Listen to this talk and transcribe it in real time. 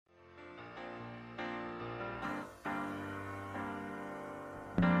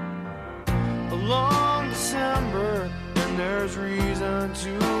there's reason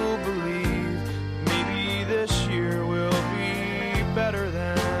to believe maybe this year will be better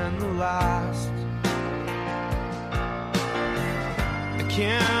than the last. I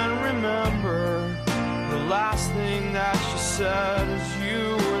can't remember the last thing that you said as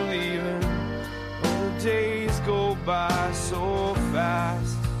you were leaving. Oh, the days go by so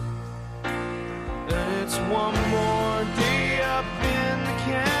fast, and it's one more day up in the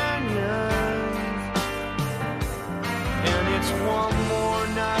canyon, and it's one more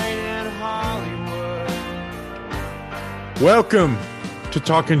night in Hollywood. Welcome to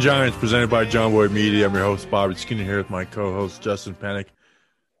Talking Giants, presented by John Boy Media. I'm your host, Bobby Skinner, here with my co-host, Justin Panic.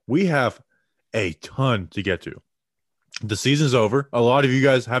 We have a ton to get to. The season's over. A lot of you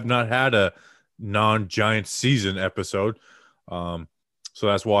guys have not had a non-Giant season episode. So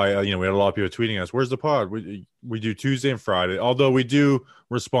that's why, we had a lot of people tweeting us, where's the pod? We do Tuesday and Friday, although we do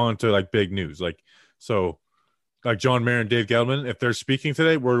respond to like big news. Like John Mayer and Dave Gettleman, if they're speaking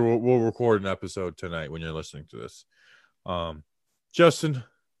today, we'll record an episode tonight when you're listening to this. Justin,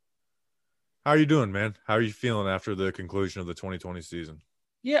 how are you doing, man? How are you feeling after the conclusion of the 2020 season?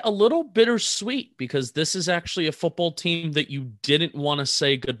 Yeah, a little bittersweet, because this is actually a football team that you didn't want to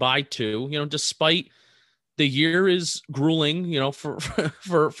say goodbye to, despite the year is grueling,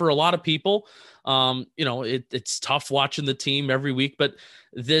 for a lot of people. It's tough watching the team every week, but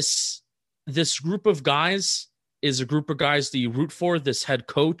this group of guys is a group of guys that you root for. This head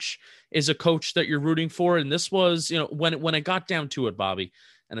coach is a coach that you're rooting for. And this was, when it got down to it, Bobby,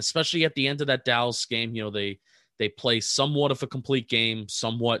 and especially at the end of that Dallas game, they play somewhat of a complete game.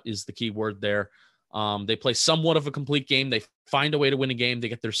 Somewhat is the key word there. They play somewhat of a complete game. They find a way to win a game. They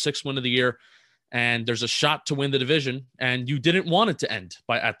get their 6th win of the year, and there's a shot to win the division. And you didn't want it to end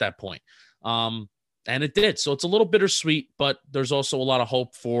at that point. And it did. So it's a little bittersweet, but there's also a lot of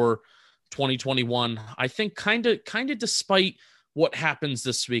hope for 2021. I think kind of despite what happens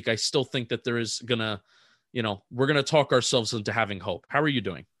this week, I still think that there is gonna, we're gonna talk ourselves into having hope. How are you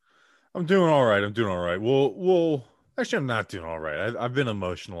doing? I'm doing all right. Well, actually, I'm not doing all right. I've been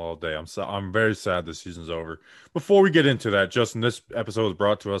emotional all day. I'm very sad this season's over. Before we get into that, Justin, this episode was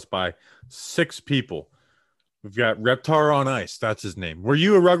brought to us by 6 people. We've got Reptar on Ice. That's his name. Were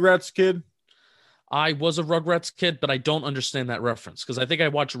you a Rugrats kid? I was a Rugrats kid, but I don't understand that reference, because I think I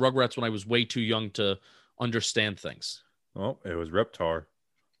watched Rugrats when I was way too young to understand things. Oh, it was Reptar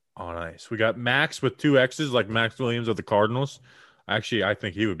on Ice. We got Max with 2 X's, like Max Williams of the Cardinals. Actually, I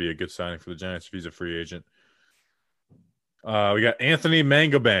think he would be a good signing for the Giants if he's a free agent. We got Anthony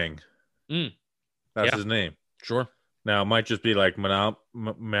Mangabang. That's his name. Sure. Now, it might just be like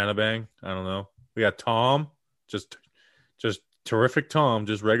Manabang. I don't know. We got Tom. Just terrific Tom.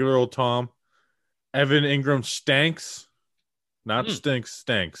 Just regular old Tom. Evan Ingram Stanks. Not Stinks,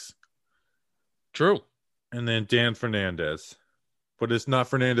 Stanks. True. And then Dan Fernandez. But it's not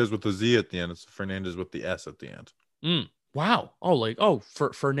Fernandez with the Z at the end. It's Fernandez with the S at the end. Wow.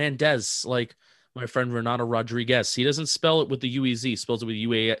 For Fernandez, like my friend Renato Rodriguez. He doesn't spell it with the UEZ, spells it with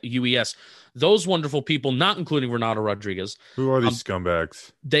UES. Those wonderful people, not including Renato Rodriguez. Who are these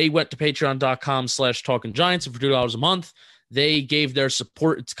scumbags? They went to patreon.com/Talking Giants, and for $2 a month, they gave their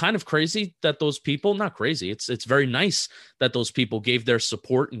support. It's kind of crazy that those people, not crazy, it's very nice that those people gave their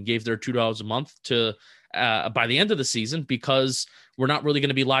support and gave their $2 a month to by the end of the season, because we're not really going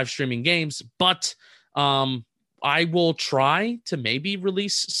to be live streaming games, but I will try to maybe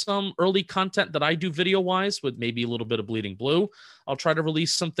release some early content that I do video-wise with maybe a little bit of Bleeding Blue. I'll try to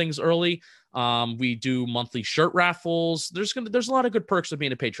release some things early. We do monthly shirt raffles. There's a lot of good perks of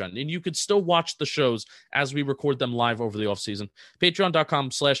being a Patreon, and you could still watch the shows as we record them live over the offseason.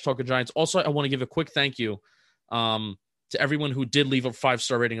 Patreon.com/Talking Giants. Also, I want to give a quick thank you to everyone who did leave a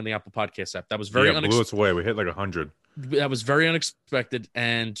 5-star rating on the Apple Podcast app. That was very unexpected. Blew us away. We hit like 100. That was very unexpected,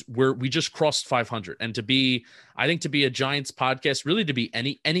 and we just crossed 500. And to be a Giants podcast, really to be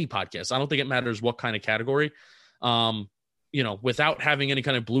any podcast, I don't think it matters what kind of category, without having any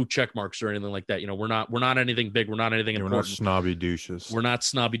kind of blue check marks or anything like that. We're not anything big. We're not anything important. We're not snobby douches. We're not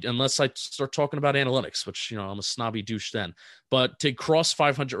snobby unless I start talking about analytics, which, I'm a snobby douche then. But to cross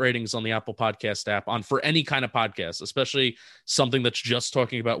 500 ratings on the Apple Podcast app for any kind of podcast, especially something that's just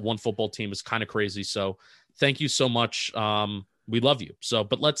talking about one football team, is kind of crazy. So thank you so much. We love you. So,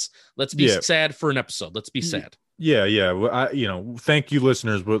 but let's be sad for an episode. Let's be sad. Yeah. Well, thank you,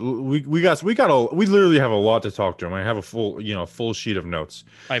 listeners. But we literally have a lot to talk to them. I have a full sheet of notes.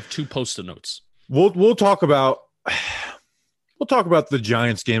 I have 2 Post-it notes. We'll talk about the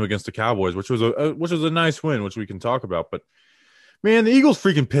Giants game against the Cowboys, which was a nice win, which we can talk about. But man, the Eagles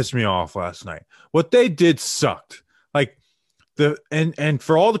freaking pissed me off last night. What they did sucked. Like, And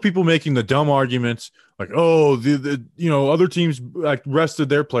for all the people making the dumb arguments, like, oh, the other teams like rested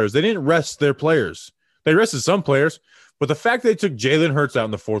their players. They didn't rest their players. They rested some players, but the fact they took Jalen Hurts out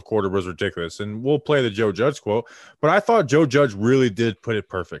in the fourth quarter was ridiculous. And we'll play the Joe Judge quote, but I thought Joe Judge really did put it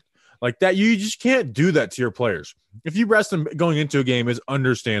perfect. Like that, you just can't do that to your players. If you rest them going into a game is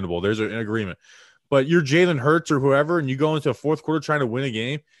understandable. There's an agreement. But you're Jalen Hurts or whoever, and you go into a fourth quarter trying to win a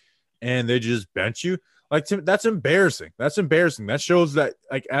game, and they just bench you. Like, that's embarrassing. That's embarrassing. That shows that,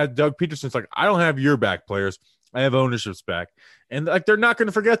 like, as Doug Peterson's like, I don't have your back, players. I have ownership's back. And, like, they're not going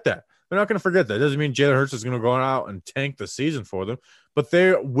to forget that. They're not going to forget that. It doesn't mean Jalen Hurts is going to go out and tank the season for them, but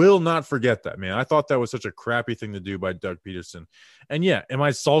they will not forget that, man. I thought that was such a crappy thing to do by Doug Peterson. And, yeah, am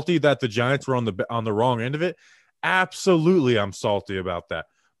I salty that the Giants were on the wrong end of it? Absolutely, I'm salty about that.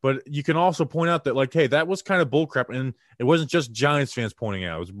 But you can also point out that, like, hey, that was kind of bullcrap. And it wasn't just Giants fans pointing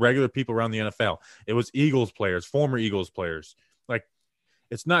out. It was regular people around the NFL. It was Eagles players, former Eagles players. Like,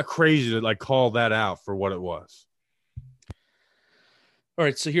 it's not crazy to, like, call that out for what it was. All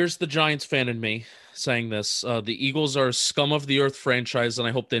right, so here's the Giants fan in me saying this. The Eagles are a scum of the earth franchise, and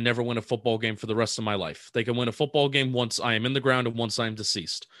I hope they never win a football game for the rest of my life. They can win a football game once I am in the ground and once I am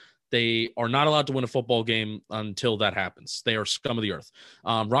deceased. They are not allowed to win a football game until that happens. They are scum of the earth.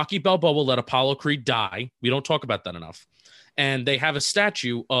 Rocky Balboa let Apollo Creed die. We don't talk about that enough. And they have a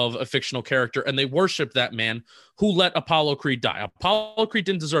statue of a fictional character, and they worship that man who let Apollo Creed die. Apollo Creed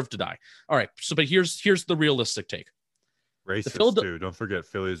didn't deserve to die. All right, so but here's the realistic take. Racist, too. Don't forget,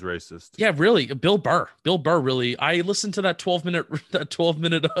 Philly's racist. Yeah, really. Bill Burr really. I listened to that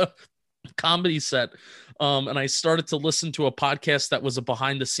 12-minute comedy set. And I started to listen to a podcast that was a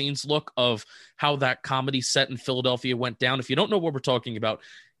behind the scenes look of how that comedy set in Philadelphia went down. If you don't know what we're talking about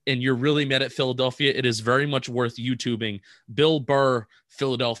and you're really mad at Philadelphia, it is very much worth YouTubing Bill Burr,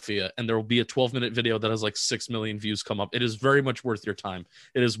 Philadelphia. And there will be a 12-minute video that has like 6 million views come up. It is very much worth your time.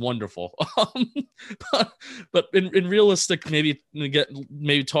 It is wonderful. But in realistic, maybe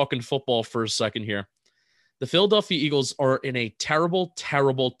talking football for a second here. The Philadelphia Eagles are in a terrible,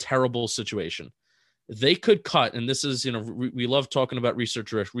 terrible, terrible situation. They could cut, and this is, we love talking about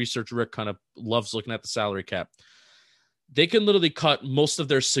Research Rick. Research Rick kind of loves looking at the salary cap. They can literally cut most of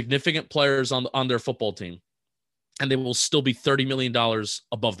their significant players on their football team, and they will still be $30 million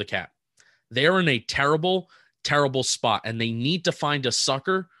above the cap. They are in a terrible, terrible spot, and they need to find a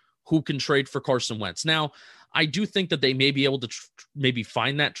sucker who can trade for Carson Wentz. Now, I do think that they may be able to maybe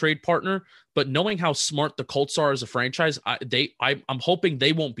find that trade partner, but knowing how smart the Colts are as a franchise, I'm hoping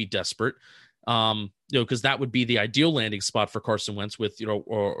they won't be desperate. Because that would be the ideal landing spot for Carson Wentz with,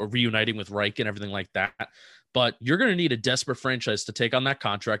 or reuniting with Reich and everything like that. But you're going to need a desperate franchise to take on that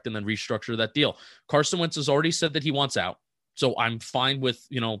contract and then restructure that deal. Carson Wentz has already said that he wants out. So I'm fine with,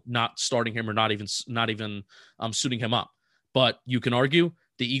 not starting him or not even suiting him up. But you can argue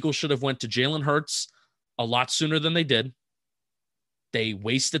the Eagles should have went to Jalen Hurts a lot sooner than they did. They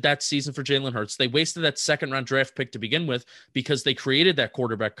wasted that season for Jalen Hurts. They wasted that second-round draft pick to begin with because they created that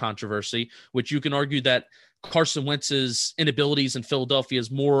quarterback controversy, which you can argue that Carson Wentz's inabilities in Philadelphia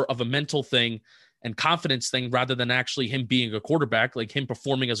is more of a mental thing and confidence thing rather than actually him being a quarterback, like him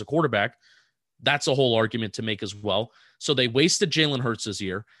performing as a quarterback. That's a whole argument to make as well. So they wasted Jalen Hurts this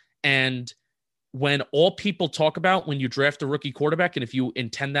year. And when all people talk about when you draft a rookie quarterback, and if you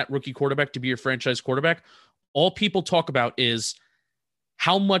intend that rookie quarterback to be your franchise quarterback, all people talk about is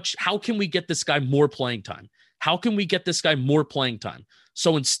how can we get this guy more playing time? How can we get this guy more playing time?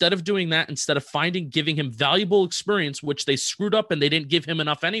 So instead of doing that, instead of giving him valuable experience, which they screwed up and they didn't give him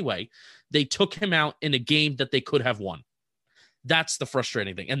enough anyway, they took him out in a game that they could have won. That's the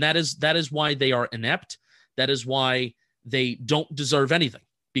frustrating thing. And that is why they are inept. That is why they don't deserve anything,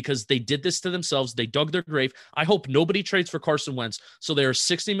 because they did this to themselves. They dug their grave. I hope nobody trades for Carson Wentz. So they're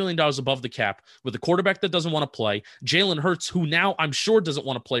 $60 million above the cap with a quarterback that doesn't want to play. Jalen Hurts, who now I'm sure doesn't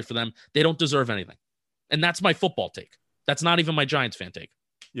want to play for them. They don't deserve anything. And that's my football take. That's not even my Giants fan take.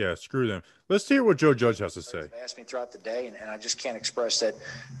 Yeah, screw them. Let's hear what Joe Judge has to say. They asked me throughout the day, and I just can't express that.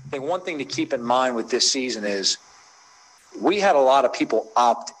 I think one thing to keep in mind with this season is we had a lot of people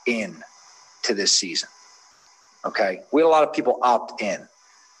opt in to this season. Okay? We had a lot of people opt in.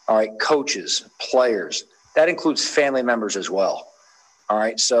 All right, coaches, players, that includes family members as well. All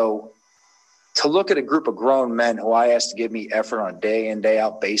right, so to look at a group of grown men who I asked to give me effort on a day in, day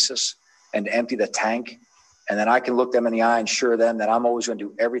out basis and to empty the tank, and then I can look them in the eye and assure them that I'm always going to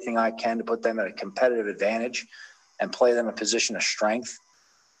do everything I can to put them at a competitive advantage and play them in a position of strength.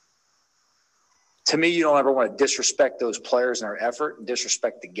 To me, you don't ever want to disrespect those players and their effort and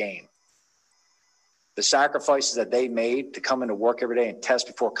disrespect the game. The sacrifices that they made to come into work every day and test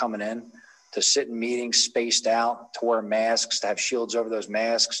before coming in, to sit in meetings spaced out, to wear masks, to have shields over those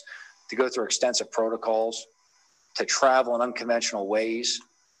masks, to go through extensive protocols, to travel in unconventional ways,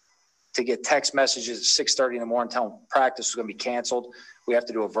 to get text messages at 6:30 in the morning telling them practice is going to be canceled. We have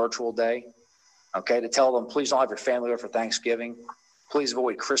to do a virtual day. Okay, to tell them, please don't have your family over for Thanksgiving. Please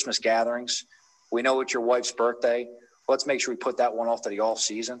avoid Christmas gatherings. We know it's your wife's birthday. Let's make sure we put that one off to the off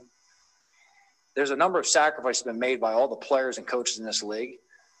season. There's a number of sacrifices been made by all the players and coaches in this league.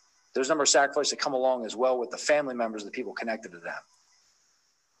 There's a number of sacrifices that come along as well with the family members of the people connected to them.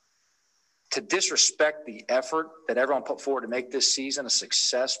 To disrespect the effort that everyone put forward to make this season a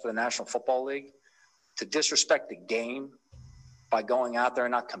success for the National Football League, to disrespect the game by going out there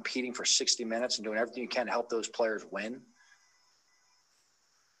and not competing for 60 minutes and doing everything you can to help those players win,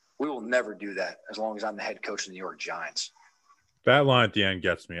 we will never do that as long as I'm the head coach of the New York Giants. That line at the end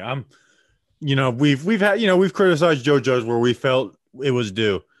gets me. We've criticized Joe Judge where we felt it was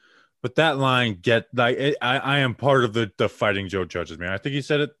due, but that line I am part of the fighting Joe Judges, man. I think he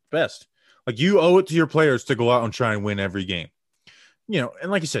said it best. Like, you owe it to your players to go out and try and win every game.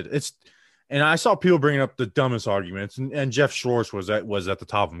 And like you said, and I saw people bringing up the dumbest arguments, and Jeff Schwartz was at the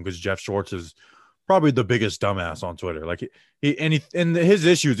top of them because Jeff Schwartz is probably the biggest dumbass on Twitter. Like his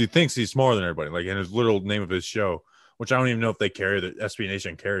issues, he thinks he's smarter than everybody. Like, in his literal name of his show, which I don't even know if they carry, the SB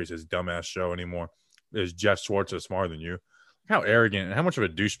Nation carries his dumbass show anymore, is Jeff Schwartz is smarter than you. How arrogant and how much of a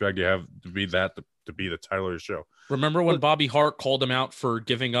douchebag do you have to be to be the title of your show? Remember when Bobby Hart called him out for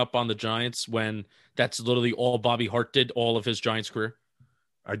giving up on the Giants when that's literally all Bobby Hart did all of his Giants career?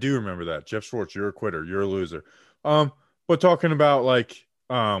 I do remember that. Jeff Schwartz, you're a quitter. You're a loser. But talking about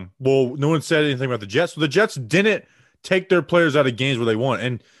no one said anything about the Jets. So the Jets didn't take their players out of games where they won.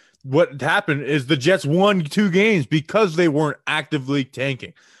 And what happened is the Jets won 2 games because they weren't actively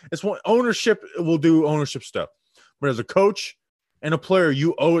tanking. It's what ownership will do, ownership stuff. But as a coach and a player,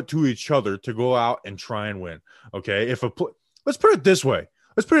 you owe it to each other to go out and try and win. Okay, let's put it this way.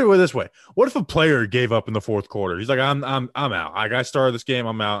 What if a player gave up in the fourth quarter? He's like, I'm out. I started this game.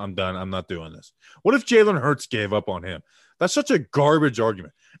 I'm out. I'm done. I'm not doing this. What if Jalen Hurts gave up on him? That's such a garbage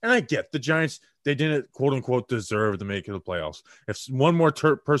argument. And I get the Giants, they didn't, quote unquote, deserve to make it to the playoffs. If one more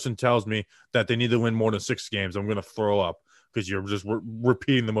person tells me that they need to win more than 6 games, I'm going to throw up because you're just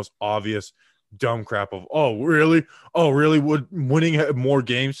repeating the most obvious dumb crap of, oh, really? Would winning more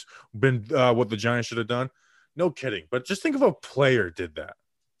games been what the Giants should have done? No kidding. But just think if a player did that.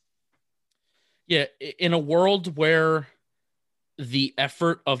 Yeah, in a world where the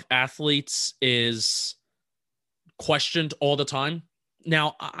effort of athletes is questioned all the time.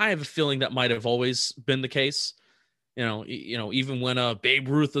 Now, I have a feeling that might have always been the case. Even when Babe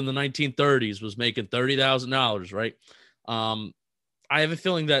Ruth in the 1930s was making $30,000, right? I have a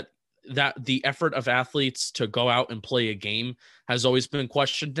feeling that the effort of athletes to go out and play a game has always been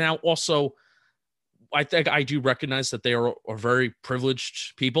questioned. Now, also, I think I do recognize that they are very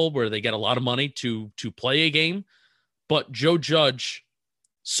privileged people where they get a lot of money to play a game. But Joe Judge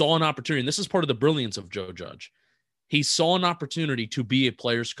saw an opportunity, and this is part of the brilliance of Joe Judge. He saw an opportunity to be a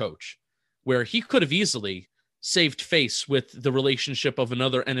player's coach where he could have easily saved face with the relationship of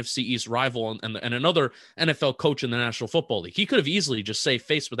another NFC East rival and another NFL coach in the National Football League. He could have easily just saved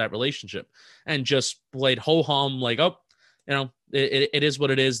face with that relationship and just played ho-hum like, it is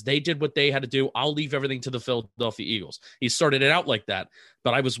what it is. They did what they had to do. I'll leave everything to the Philadelphia Eagles. He started it out like that,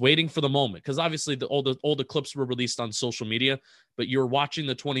 but I was waiting for the moment because obviously all the clips were released on social media, but you were watching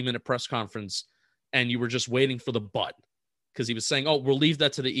the 20-minute press conference and you were just waiting for the but because he was saying, oh, we'll leave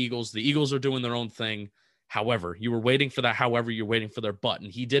that to the Eagles. The Eagles are doing their own thing. However, you were waiting for that. However, you're waiting for their but, and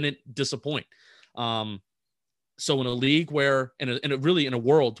he didn't disappoint. So in a league where, in a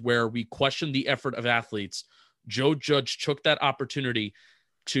world where we question the effort of athletes, Joe Judge took that opportunity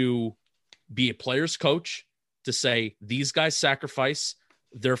to be a player's coach, to say these guys sacrifice,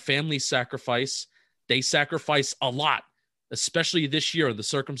 their families sacrifice, they sacrifice a lot, especially this year, the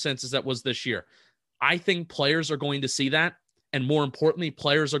circumstances that was this year. I think players are going to see that. And more importantly,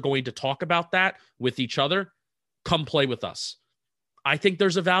 players are going to talk about that with each other. Come play with us. I think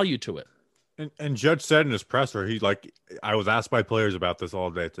there's a value to it. And Judge said in his presser, I was asked by players about this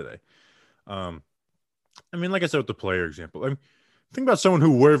all day today. Like I said with the player example, think about someone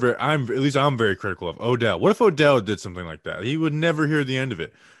who I'm very critical of Odell. What if Odell did something like that? He would never hear the end of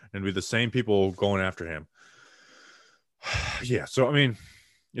it and be the same people going after him. Yeah. So,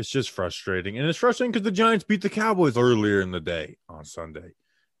 it's just frustrating. And it's frustrating because the Giants beat the Cowboys earlier in the day on Sunday.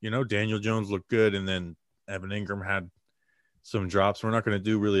 Daniel Jones looked good, and then Evan Ingram had some drops. We're not going to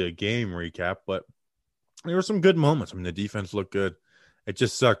do really a game recap, but there were some good moments. The defense looked good. It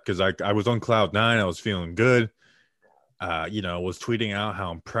just sucked because I was on cloud 9. I was feeling good. was tweeting out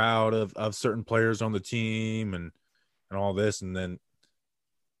how I'm proud of certain players on the team and all this. And then,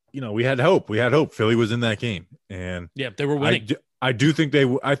 we had hope. Philly was in that game, and yeah, they were winning. I do think they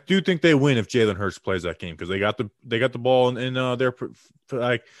win if Jalen Hurts plays that game, because they got the ball in their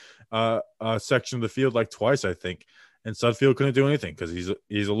section of the field like twice, I think, and Sudfeld couldn't do anything because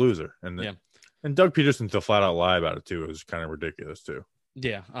he's a loser. And and Doug Peterson to flat out lie about it too. It was kind of ridiculous too.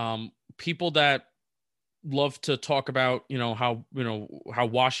 Yeah, people that love to talk about how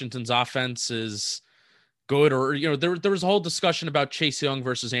Washington's offense is good, or there was a whole discussion about Chase Young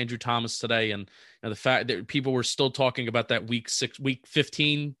versus Andrew Thomas today, and the fact that people were still talking about that week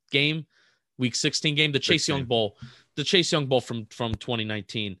 16 game, the Chase Young Bowl from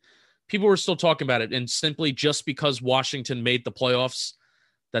 2019. People were still talking about it, and simply just because Washington made the playoffs,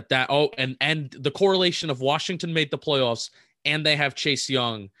 and the correlation of Washington made the playoffs and they have Chase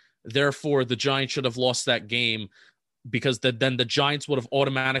Young, therefore the Giants should have lost that game, because then the Giants would have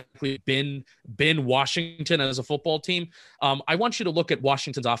automatically been Washington as a football team. I want you to look at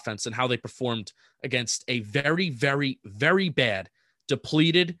Washington's offense and how they performed against a very, very, very bad,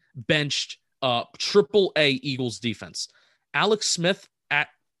 depleted, benched, AAA Eagles defense. Alex Smith at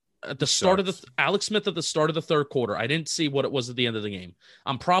the start of the third quarter. I didn't see what it was at the end of the game.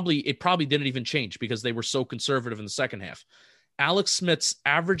 It probably didn't even change because they were so conservative in the second half. Alex Smith's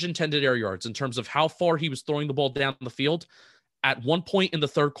average intended air yards in terms of how far he was throwing the ball down the field at one point in the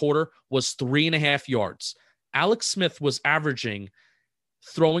third quarter was 3.5 yards. Alex Smith was averaging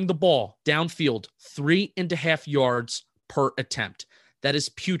throwing the ball downfield 3.5 yards per attempt. That is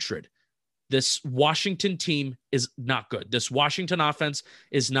putrid. This Washington team is not good. This Washington offense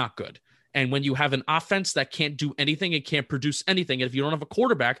is not good. And when you have an offense that can't do anything, it can't produce anything. And if you don't have a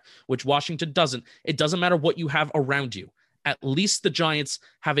quarterback, which Washington doesn't, it doesn't matter what you have around you. At least the Giants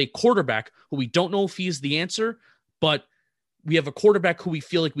have a quarterback who we don't know if he is the answer, but we have a quarterback who we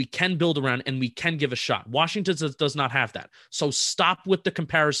feel like we can build around and we can give a shot. Washington does not have that. So stop with the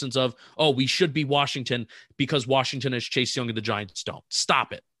comparisons of, we should be Washington because Washington is Chase Young and the Giants don't.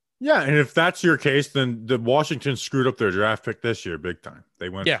 Stop it. Yeah, and if that's your case, then the Washington screwed up their draft pick this year big time. They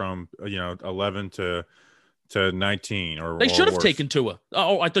went from 11 to 19, or they should have worse. taken Tua.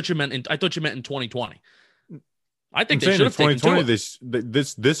 I thought you meant in 2020. I think they should have taken 2020.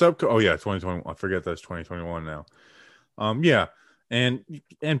 This 2021. I forget that's 2021 now. And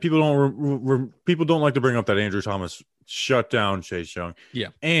people don't like to bring up that Andrew Thomas shut down Chase Young. Yeah,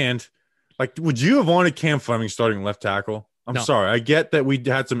 and would you have wanted Cam Fleming starting left tackle? I'm sorry. I get that we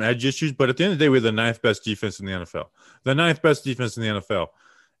had some edge issues, but at the end of the day, we're the 9th best defense in the NFL. The 9th best defense in the NFL.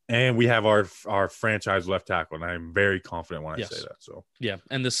 And we have our franchise left tackle, and I'm very confident when I say that. So yeah,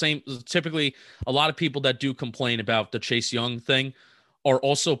 and the same. Typically, a lot of people that do complain about the Chase Young thing are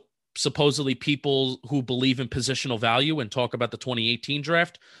also supposedly people who believe in positional value and talk about the 2018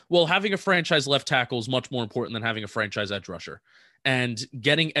 draft. Well, having a franchise left tackle is much more important than having a franchise edge rusher, and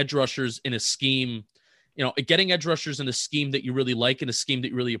getting edge rushers in a scheme. Getting edge rushers in a scheme that you really like and a scheme that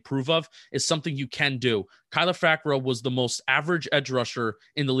you really approve of is something you can do. Kyler Fackrell was the most average edge rusher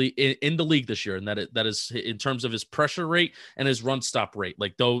in the league this year, and that is in terms of his pressure rate and his run stop rate.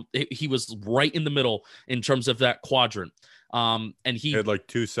 Though he was right in the middle in terms of that quadrant. And he had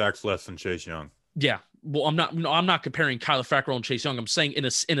 2 sacks less than Chase Young. Yeah. Well, I'm not comparing Kyler Fackrell and Chase Young. I'm saying in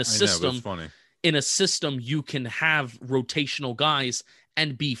a system, funny. In a system, you can have rotational guys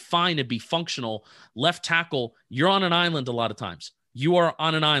and be fine and be functional. Left tackle, you're on an island a lot of times. You are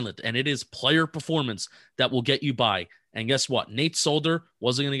on an island, and it is player performance that will get you by. And guess what? Nate Solder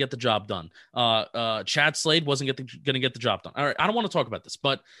wasn't going to get the job done. Chad Slade wasn't going to get the job done. All right, I don't want to talk about this,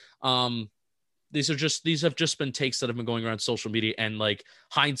 but these have just been takes that have been going around social media, and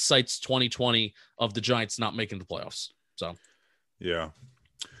hindsight's 2020 of the Giants not making the playoffs. So, yeah.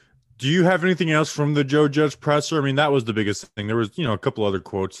 Do you have anything else from the Joe Judge presser? I mean, that was the biggest thing. There was, a couple other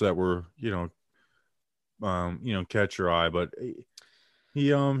quotes that were, catch your eye, but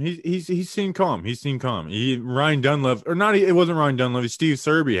he's seen calm. He's seen calm. Ryan Dunlove, or not, it wasn't Ryan Dunlove. Steve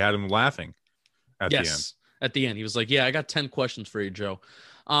Serby had him laughing at the end. At the end, he was like, "Yeah, I got 10 questions for you, Joe."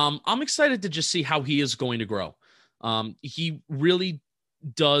 I'm excited to just see how he is going to grow. He really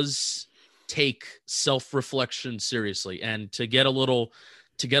does take self-reflection seriously, and to get a little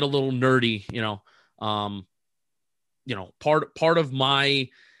nerdy, part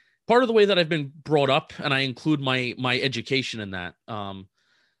of the way that I've been brought up, and I include my education in that.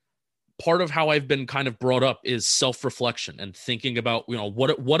 Part of how I've been kind of brought up is self-reflection and thinking about,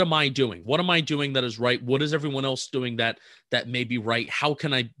 what am I doing? What am I doing that is right? What is everyone else doing that may be right?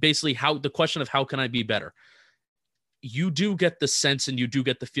 The question of how can I be better? you do get the sense and you do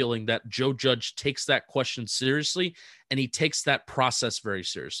get the feeling that Joe Judge takes that question seriously and he takes that process very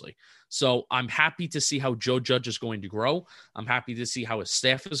seriously. So I'm happy to see how Joe Judge is going to grow. I'm happy to see how his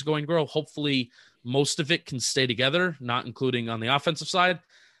staff is going to grow. Hopefully most of it can stay together, not including on the offensive side.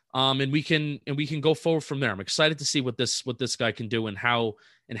 And we can go forward from there. I'm excited to see what this guy can do and how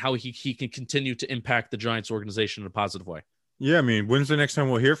he can continue to impact the Giants organization in a positive way. Yeah, I mean, when's the next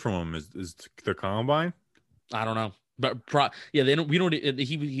time we'll hear from him? Is the combine? I don't know. But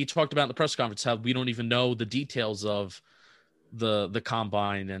he talked about in the press conference how we don't even know the details of the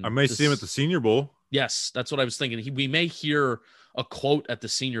combine. And I may see him at the Senior Bowl. Yes, that's what I was thinking. We may hear a quote at the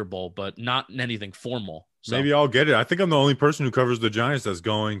Senior Bowl, but not in anything formal. So. Maybe I'll get it. I think I'm the only person who covers the Giants that's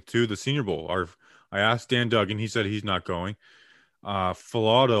going to the Senior Bowl. I asked Dan Duggan. He said he's not going.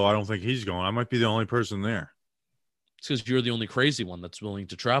 Filato, I don't think he's going. I might be the only person there. It's because you're the only crazy one that's willing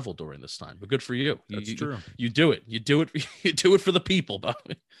to travel during this time. But good for you. That's true. You do it. You do it. You do it for the people,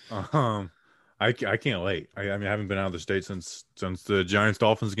 Bobby. I can't wait. I mean, I haven't been out of the state since the Giants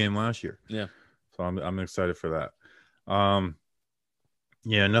Dolphins game last year. Yeah. So I'm excited for that.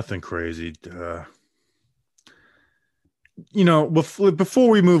 Yeah, nothing crazy. Before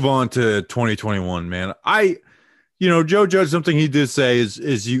we move on to 2021, man, Joe Judge, something he did say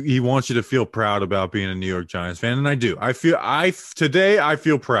is he wants you to feel proud about being a New York Giants fan, and I do. Today I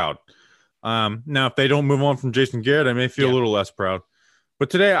feel proud. Now if they don't move on from Jason Garrett, I may feel a little less proud. But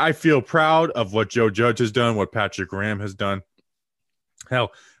today I feel proud of what Joe Judge has done, what Patrick Graham has done,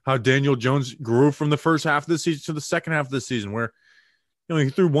 how Daniel Jones grew from the first half of the season to the second half of the season, where he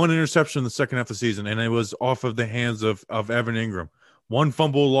threw one interception in the second half of the season, and it was off of the hands of Evan Ingram. One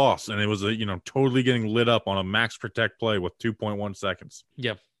fumble loss, and it was totally getting lit up on a max protect play with 2.1 seconds.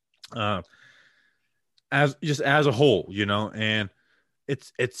 Yeah. As a whole, and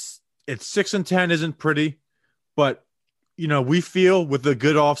it's 6-10 isn't pretty, but we feel with a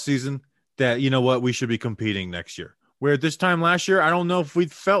good offseason that we should be competing next year. Where this time last year, I don't know if we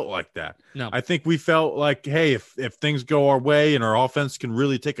felt like that. No, I think we felt like, hey, if things go our way and our offense can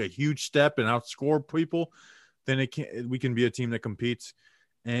really take a huge step and outscore people, then we can be a team that competes.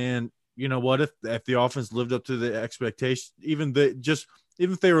 And you know what? If the offense lived up to the expectations, even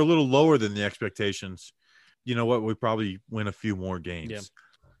if they were a little lower than the expectations, you know what? We probably win a few more games. Yeah.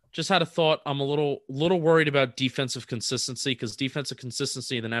 Just had a thought. I'm a little worried about defensive consistency because defensive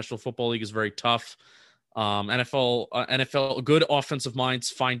consistency in the National Football League is very tough. NFL good offensive minds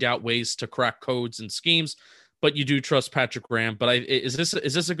find out ways to crack codes and schemes, but you do trust Patrick Graham. But is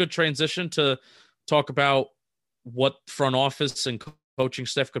this a good transition to talk about what front office and coaching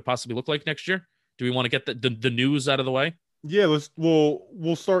staff could possibly look like next year? Do we want to get the news out of the way? Yeah,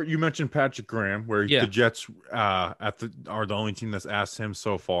 we'll start. You mentioned Patrick Graham, where the Jets are the only team that's asked him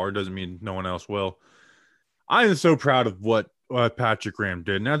so far. Doesn't mean no one else will. I am so proud of what Patrick Graham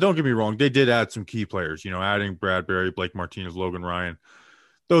did. Now, don't get me wrong; they did add some key players. Adding Bradbury, Blake Martinez, Logan Ryan.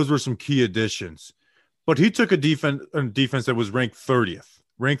 Those were some key additions. But he took a defense that was ranked 30th.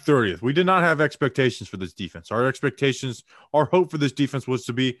 Ranked 30th. We did not have expectations for this defense. Our hope for this defense was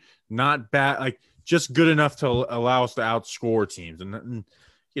to be not bad, like just good enough to allow us to outscore teams. And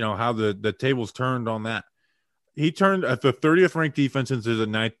how the tables turned on that. He turned at the 30th ranked defense into the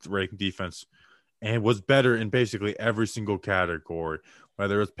 9th ranked defense and was better in basically every single category,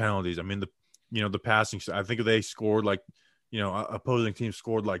 whether it's penalties. I mean, the passing, I think they scored opposing teams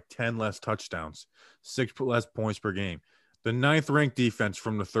scored like 10 less touchdowns, 6 less points per game. The 9th ranked defense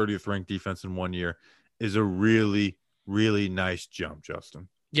from the 30th ranked defense in 1 year is a really, really nice jump, Justin.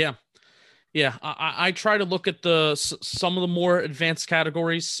 Yeah. Yeah. I try to look at some of the more advanced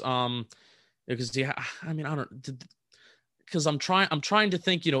categories. Because I'm trying to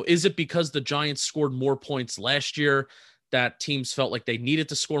think, is it because the Giants scored more points last year that teams felt like they needed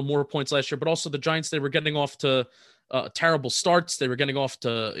to score more points last year, but also the Giants, they were getting off to terrible starts. They were getting off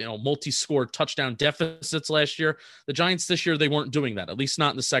to, multi-score touchdown deficits last year. The Giants this year, they weren't doing that, at least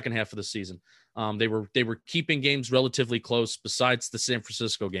not in the second half of the season. They were keeping games relatively close besides the San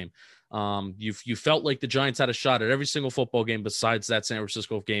Francisco game. You felt like the Giants had a shot at every single football game besides that San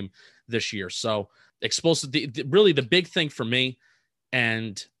Francisco game this year. So explosive, really the big thing for me,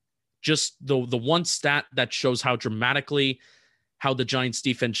 and just the one stat that shows how dramatically how the Giants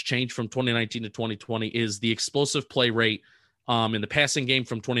defense changed from 2019 to 2020 is the explosive play rate in the passing game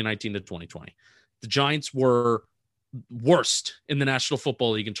from 2019 to 2020. The Giants were worst in the National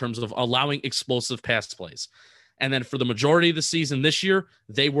Football League in terms of allowing explosive pass plays. And then for the majority of the season this year,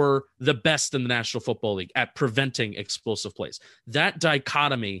 they were the best in the National Football League at preventing explosive plays. That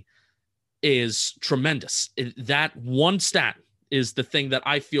dichotomy is tremendous. That one stat is the thing that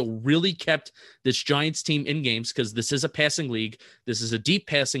I feel really kept this Giants team in games, because this is a passing league. This is a deep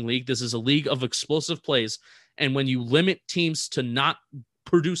passing league. This is a league of explosive plays. And when you limit teams to not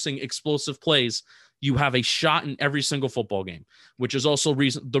producing explosive plays, you have a shot in every single football game, which is also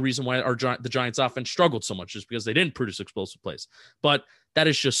the reason why the Giants offense struggled so much, is because they didn't produce explosive plays. But that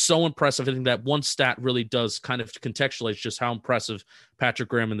is just so impressive. I think that one stat really does kind of contextualize just how impressive Patrick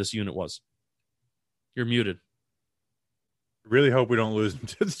Graham in this unit was. You're muted. Really hope we don't lose him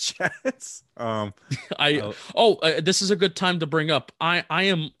to the Jets. This is a good time to bring up.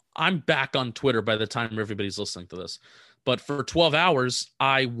 I'm back on Twitter by the time everybody's listening to this. But for 12 hours,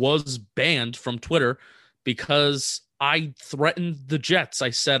 I was banned from Twitter because I threatened the Jets. I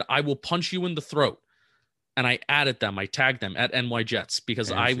said, I will punch you in the throat. And I added them. I tagged them at NY Jets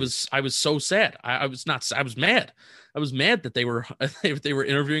because I was so sad. I was mad. I was mad that they were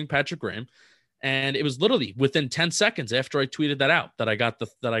interviewing Patrick Graham. And it was literally within 10 seconds after I tweeted that out that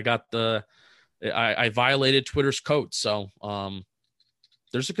I violated Twitter's code. So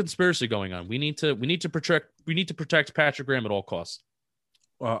there's a conspiracy going on. We need to protect Patrick Graham at all costs.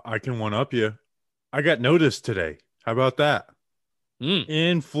 Well, I can one up you. I got noticed today. How about that?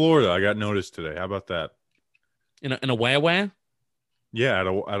 In Florida, I got noticed today. How about that? In a wah-wah? Yeah, at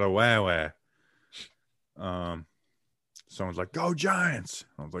a wah-wah. Someone's like, "Go Giants!"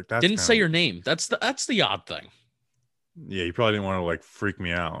 I was like, "That didn't say your name." That's the odd thing. Yeah, you probably didn't want to like freak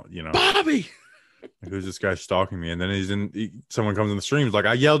me out, you know. Bobby, like, who's this guy stalking me? And then someone comes in the stream, like,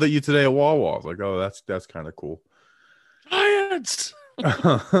 "I yelled at you today at Wawa." I was like, "Oh, that's kind of cool." Giants.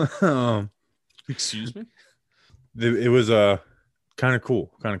 Excuse me. It was kind of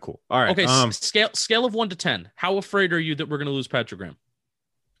cool. All right. Okay. Scale of 1 to 10. How afraid are you that we're going to lose Patrick Graham?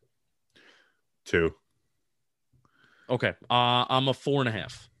 2. Okay. I'm a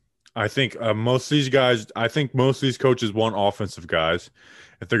 4.5. I think most of these coaches want offensive guys.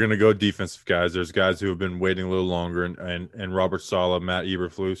 If they're going to go defensive guys, there's guys who have been waiting a little longer, and Robert Saleh, Matt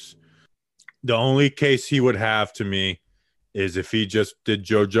Eberflus. The only case he would have to me is if he just did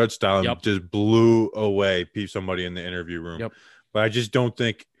Joe Judge style and just blew away somebody in the interview room. Yep. But I just don't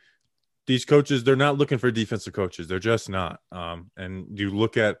think these coaches, they're not looking for defensive coaches. They're just not. And you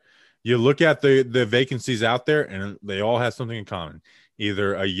look at the vacancies out there, and they all have something in common.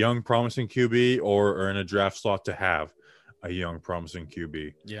 Either a young, promising QB or in a draft slot to have a young, promising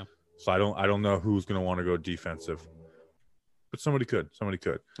QB. Yeah. So I don't know who's going to want to go defensive. But somebody could.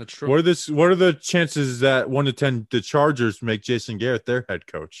 That's true. What are the chances that 1 to 10 the Chargers make Jason Garrett their head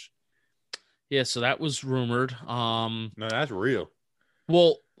coach? Yeah, so that was rumored. No, that's real.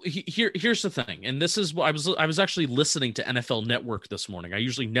 Well, here's the thing, and this is what I was actually listening to NFL Network this morning. I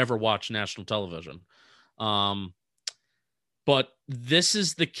usually never watch national television, but this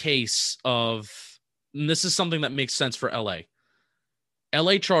is the case of, and this is something that makes sense for LA.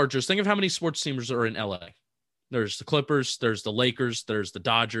 LA Chargers. Think of how many sports teams are in LA. There's the Clippers, there's the Lakers, there's the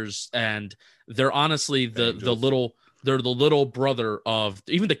Dodgers, and they're honestly the little brother of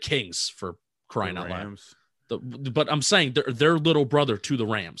even the Kings, for crying out loud. But I'm saying they're little brother to the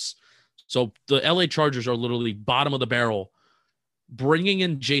Rams. So the LA Chargers are literally bottom of the barrel. Bringing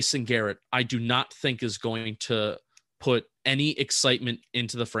in Jason Garrett, I do not think is going to put any excitement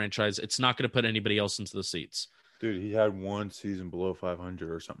into the franchise. It's not going to put anybody else into the seats. Dude, he had one season below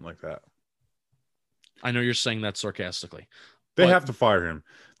 500 or something like that. I know you're saying that sarcastically. They have to fire him.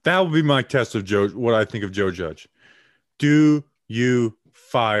 That will be my test of what I think of Joe Judge. Do you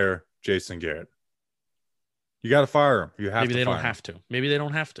fire Jason Garrett? You got to fire him. Maybe they don't have to.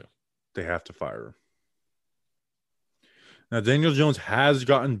 They have to fire him. Now, Daniel Jones has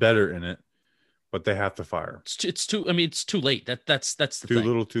gotten better in it, but they have to fire him. It's too late. That's the thing. Too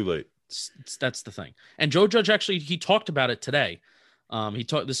little, too late. That's the thing. And Joe Judge actually, he talked about it today.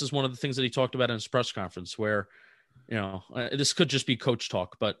 This is one of the things that he talked about in his press conference, where, this could just be coach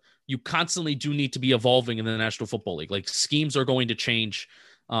talk, but you constantly do need to be evolving in the National Football League. Like, schemes are going to change,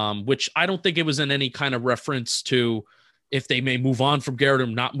 which I don't think it was in any kind of reference to if they may move on from Garrett or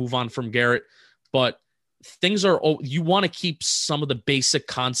not move on from Garrett, but you want to keep some of the basic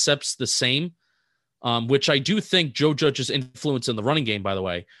concepts the same. Which I do think Joe Judge's influence in the running game, by the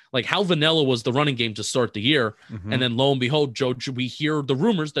way, like how vanilla was the running game to start the year. Mm-hmm. And then lo and behold, we hear the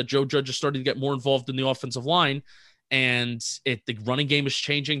rumors that Joe Judge is starting to get more involved in the offensive line, and the running game is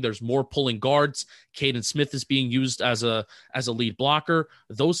changing. There's more pulling guards. Caden Smith is being used as a lead blocker.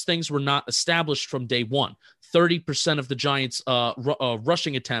 Those things were not established from day one. 30% of the Giants'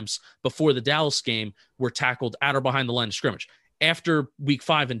 rushing attempts before the Dallas game were tackled at or behind the line of scrimmage. After week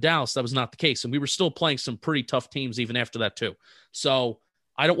 5 in Dallas, that was not the case. And we were still playing some pretty tough teams even after that too. So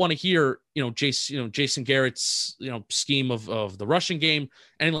I don't want to hear, Jason Garrett's, scheme of the rushing game,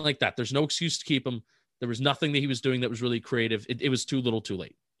 anything like that. There's no excuse to keep him. There was nothing that he was doing that was really creative. It was too little, too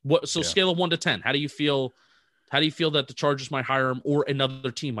late. Scale of 1 to 10. How do you feel? How do you feel that the Chargers might hire him or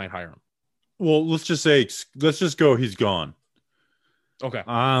another team might hire him? Well, let's just go. He's gone. Okay.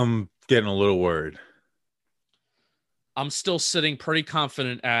 I'm getting a little worried. I'm still sitting pretty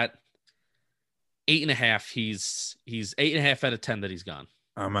confident at 8.5. He's 8.5 out of 10 that he's gone.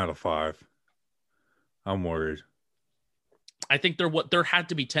 I'm out of 5. I'm worried. I think there had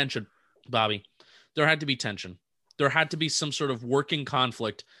to be tension, Bobby. There had to be tension. There had to be some sort of working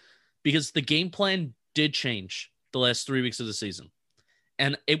conflict because the game plan did change the last 3 weeks of the season.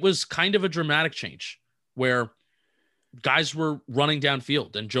 And it was kind of a dramatic change where guys were running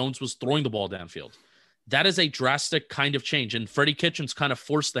downfield and Jones was throwing the ball downfield. That is a drastic kind of change. And Freddie Kitchens kind of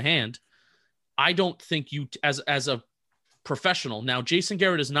forced the hand. I don't think you, as a professional, now Jason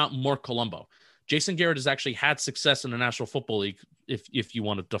Garrett is not Mark Colombo. Jason Garrett has actually had success in the National Football League, if you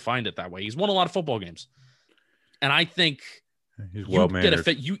want to define it that way. He's won a lot of football games. And I think he's well mannered.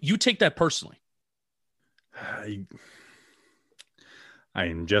 You take that personally. I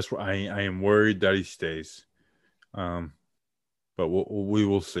am worried that he stays. But we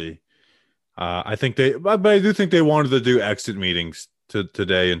will see. But I do think they wanted to do exit meetings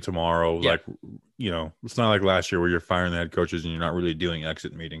today and tomorrow. Yeah. Like, it's not like last year where you're firing the head coaches and you're not really doing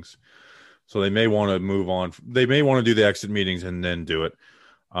exit meetings. So they may want to move on. They may want to do the exit meetings and then do it.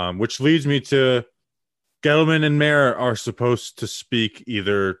 Which leads me to Gettleman and Mayer are supposed to speak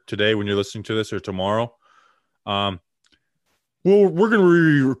either today when you're listening to this or tomorrow. We're going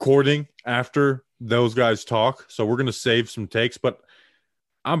to be recording after those guys talk, so we're going to save some takes, but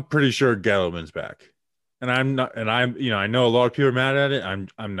I'm pretty sure Gettleman's back. And I'm not, and I know a lot of people are mad at it.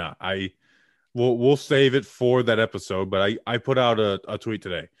 I'm not. We'll save it for that episode, but I put out a tweet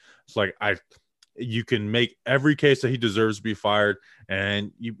today. It's like you can make every case that he deserves to be fired,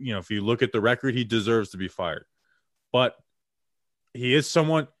 and if you look at the record, he deserves to be fired. But he is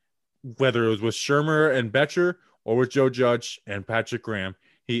someone, whether it was with Shermer and Betcher or with Joe Judge and Patrick Graham,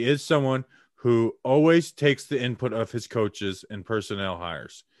 he is someone who always takes the input of his coaches and personnel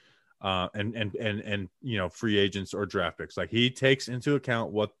hires, and free agents or draft picks. Like, he takes into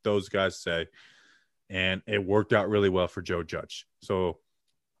account what those guys say, and it worked out really well for Joe Judge. So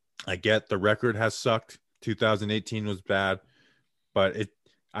I get the record has sucked. 2018 was bad, but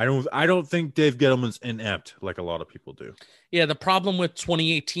I don't think Dave Gettleman's inept like a lot of people do. Yeah, the problem with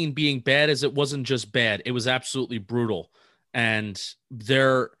 2018 being bad is it wasn't just bad. It was absolutely brutal. And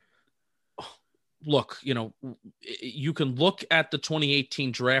look, you can look at the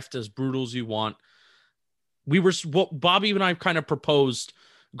 2018 draft as brutal as you want. Bobby and I kind of proposed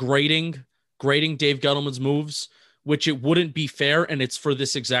grading Dave Gettleman's moves, which it wouldn't be fair. And it's for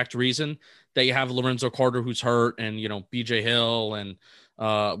this exact reason that you have Lorenzo Carter, who's hurt, and, BJ Hill and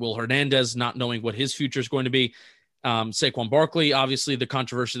Will Hernandez not knowing what his future is going to be. Saquon Barkley, obviously the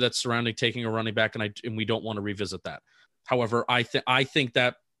controversy that's surrounding taking a running back, and we don't want to revisit that. However, I think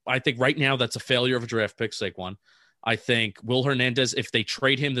right now that's a failure of a draft pick, Saquon. I think Will Hernandez, if they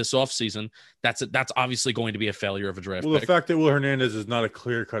trade him this offseason, that's obviously going to be a failure of a draft pick. The fact that Will Hernandez is not a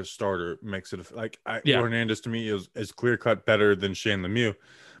clear-cut starter makes it Will Hernandez to me is clear-cut better than Shane Lemieux.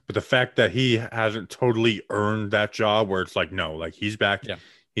 But the fact that he hasn't totally earned that job, where it's like, no, like, he's back,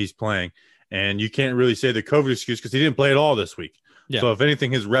 he's playing. And you can't really say the COVID excuse because he didn't play at all this week. Yeah. So if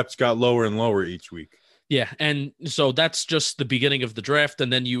anything, his reps got lower and lower each week. Yeah, and so that's just the beginning of the draft,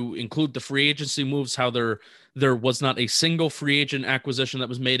 and then you include the free agency moves, how there was not a single free agent acquisition that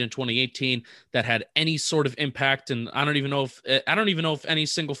was made in 2018 that had any sort of impact, and I don't even know if any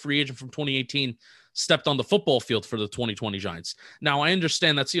single free agent from 2018 stepped on the football field for the 2020 Giants. Now, I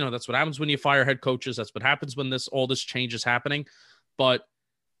understand that's what happens when you fire head coaches. That's what happens when all this change is happening, but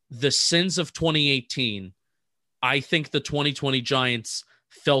the sins of 2018, I think the 2020 Giants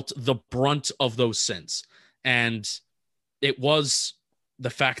felt the brunt of those sins. And it was the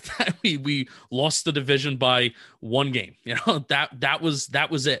fact that we lost the division by one game. That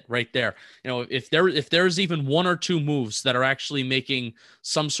was it right there. If there's even one or two moves that are actually making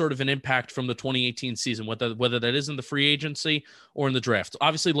some sort of an impact from the 2018 season, whether that is in the free agency or in the draft.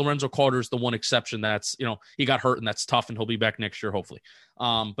 Obviously, Lorenzo Carter is the one exception that's, he got hurt and that's tough, and he'll be back next year, hopefully.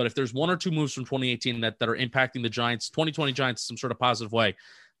 But if there's one or two moves from 2018 that are impacting the Giants, 2020 Giants in some sort of positive way,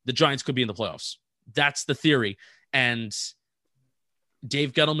 the Giants could be in the playoffs. That's the theory. And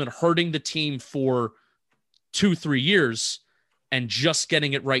Dave Gettleman hurting the team for 2-3 years and just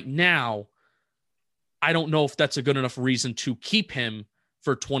getting it right now, I don't know if that's a good enough reason to keep him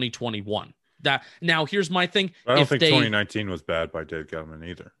for 2021. That now here's my thing. I don't think 2019 was bad by Dave Gettleman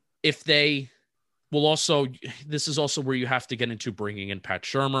either. If they will also, this is also where you have to get into bringing in Pat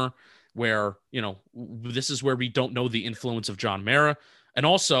Shurmur, where, this is where we don't know the influence of John Mara. And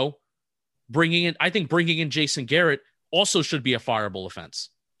also bringing in Jason Garrett also should be a fireable offense.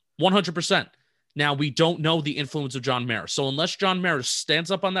 100%. Now, we don't know the influence of John Mara. So unless John Mara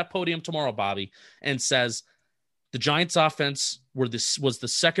stands up on that podium tomorrow, Bobby, and says the Giants offense was the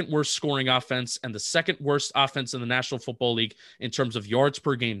second worst scoring offense and the second worst offense in the National Football League in terms of yards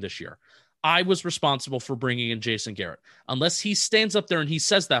per game this year, I was responsible for bringing in Jason Garrett. Unless he stands up there and he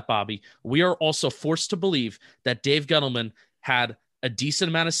says that, Bobby, we are also forced to believe that Dave Gettleman had a decent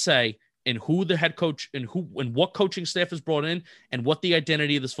amount of say in who the head coach and what coaching staff is brought in and what the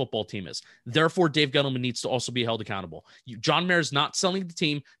identity of this football team is. Therefore, Dave Gettleman needs to also be held accountable. John Mayer's not selling the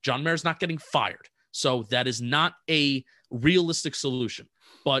team. John Mayer's not getting fired. So that is not a realistic solution.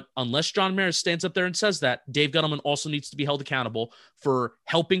 But unless John Mayer stands up there and says that, Dave Gettleman also needs to be held accountable for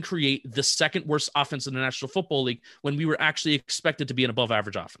helping create the second worst offense in the National Football League when we were actually expected to be an above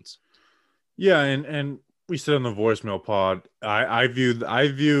average offense. Yeah. And we said on the voicemail pod, I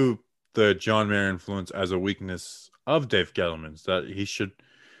view the John Mayer influence as a weakness of Dave Gettleman's, that he should,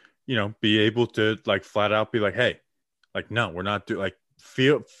 be able to flat out be like, hey, no, we're not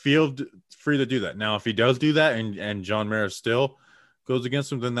feel free to do that. Now, if he does do that and John Mayer still goes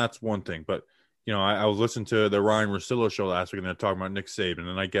against him, then that's one thing. But, I was listening to the Ryan Russillo show last week and they're talking about Nick Saban,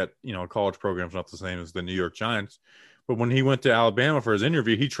 and I get, a college program's not the same as the New York Giants. But when he went to Alabama for his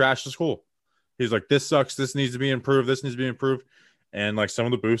interview, he trashed the school. He's like, this sucks. This needs to be improved. This needs to be improved. And some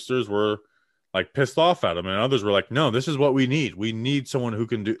of the boosters were pissed off at him, and others were like, no, this is what we need. We need someone who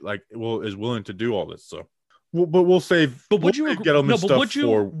can do is willing to do all this. So, but we'll save. But would you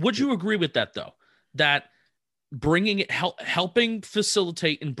agree with that though? That helping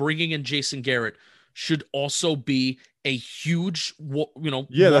facilitate and bringing in Jason Garrett should also be a huge,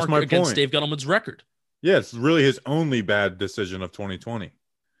 that's my against point. Dave Gettleman's record. Yeah, it's really his only bad decision of 2020.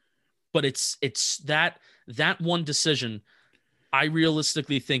 But it's that one decision I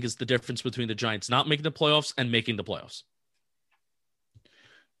realistically think is the difference between the Giants not making the playoffs and making the playoffs.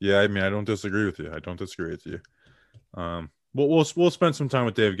 Yeah, I mean, I don't disagree with you. We'll spend some time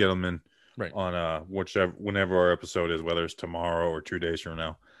with Dave Gettleman on whenever our episode is, whether it's tomorrow or 2 days from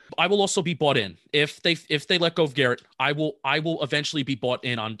now. I will also be bought in if they let go of Garrett. I will eventually be bought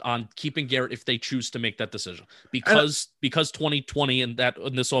in on keeping Garrett if they choose to make that decision because 2020 and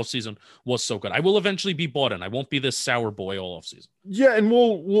this offseason was so good. I will eventually be bought in. I won't be this sour boy all offseason. Yeah, and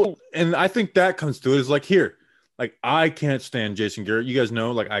we'll and I think that comes to it is here. I can't stand Jason Garrett. You guys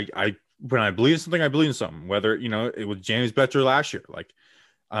know, I when I believe in something, I believe in something. Whether it was James Bettcher last year,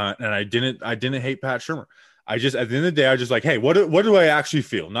 and I didn't hate Pat Shurmur. I just, at the end of the day, I just hey, what do I actually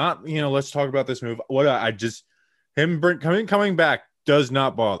feel? Not, let's talk about this move. Coming back does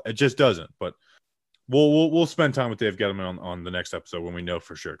not bother. It just doesn't. But we'll spend time with Dave Gettleman on the next episode when we know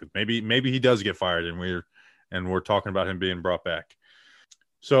for sure. Because maybe he does get fired and we're talking about him being brought back.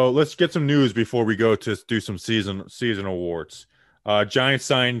 So let's get some news before we go to do some season awards. Giants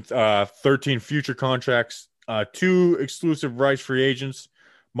signed 13 future contracts, 2 exclusive rights free agents,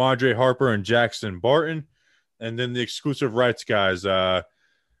 Madre Harper and Jackson Barton. And then the exclusive rights guys,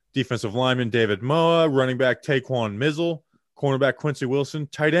 defensive lineman David Moa, running back Taquan Mizzle, cornerback Quincy Wilson,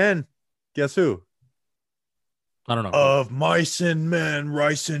 tight end, guess who? I don't know. Of Mice and Men,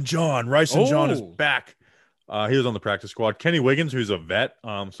 Rice and John. John is back. He was on the practice squad. Kenny Wiggins, who's a vet.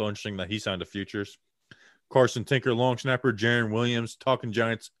 So interesting that he signed to futures. Carson Tinker, long snapper. Jaron Williams, Talking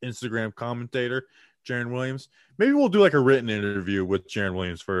Giants Instagram commentator. Jaron Williams. Maybe we'll do a written interview with Jaron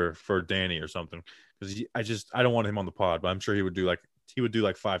Williams for Danny or something. Because I don't want him on the pod, but I'm sure he would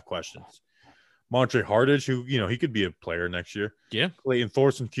do 5 questions. Montre Hardage, who he could be a player next year. Yeah. Clayton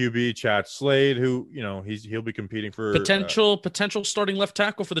Thorson, QB, Chad Slade, who he'll be competing for potential starting left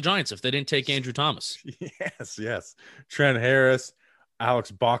tackle for the Giants if they didn't take Andrew Thomas. Yes. Trent Harris, Alex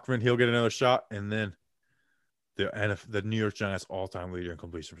Bachman, he'll get another shot, and then the New York Giants all-time leader in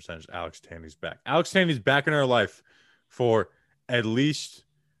completion percentage, Alex Taney's back. Alex Taney's back in our life for at least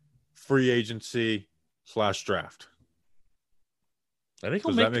free agency / draft. I think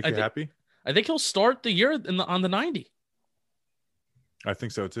Does that make you happy? I think he'll start the year on the 90. I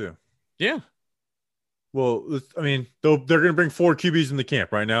think so too. Yeah. Well, I mean, they're going to bring 4 QBs in the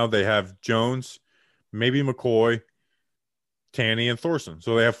camp right now. They have Jones, maybe McCoy, Taney, and Thorson.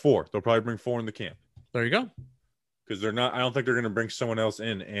 So they have 4. They'll probably bring 4 in the camp. There you go. Because they're not. I don't think they're going to bring someone else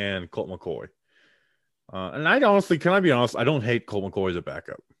in and Colt McCoy. And can I be honest? I don't hate Colt McCoy as a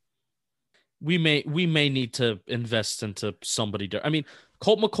backup. We may need to invest into somebody. I mean,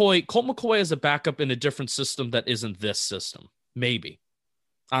 Colt McCoy is a backup in a different system that isn't this system. Maybe.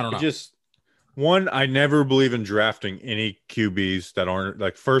 I don't know. I never believe in drafting any QBs that aren't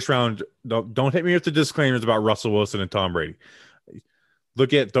like first round. Don't hit me with the disclaimers about Russell Wilson and Tom Brady.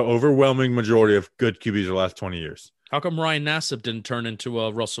 Look at the overwhelming majority of good QBs the last 20 years. How come Ryan Nassib didn't turn into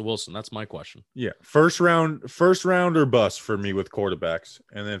a Russell Wilson? That's my question. Yeah, first round or bust for me with quarterbacks,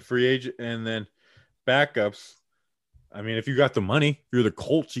 and then free agent, and then backups. I mean, if you got the money, if you're the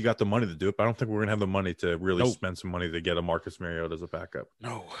Colts, you got the money to do it. But I don't think we're gonna have the money to really spend some money to get a Marcus Mariota as a backup.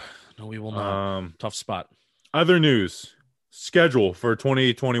 No, we will not. Tough spot. Other news: schedule for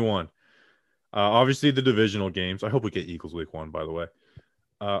 2021. Obviously, the divisional games. I hope we get Eagles week 1. By the way,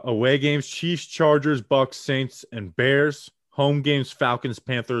 away games: Chiefs, Chargers, Bucks, Saints, and Bears. Home games: Falcons,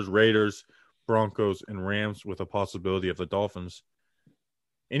 Panthers, Raiders, Broncos, and Rams, with a possibility of the Dolphins.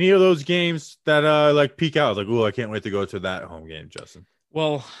 Any of those games that like peak out, like, oh, I can't wait to go to that home game, Justin.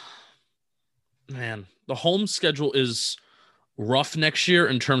 Well, man, the home schedule is rough next year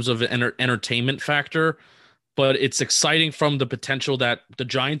in terms of an entertainment factor, but it's exciting from the potential that the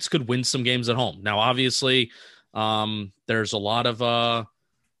Giants could win some games at home. Now, obviously, there's a lot of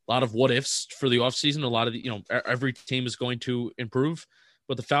what ifs for the offseason. A lot of every team is going to improve,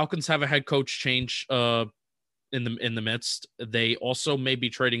 but the Falcons have a head coach change in the midst. They also may be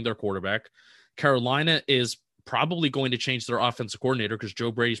trading their quarterback. Carolina is probably going to change their offensive coordinator because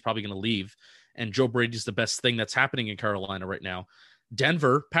Joe Brady's probably going to leave, and Joe Brady's the best thing that's happening in Carolina right now.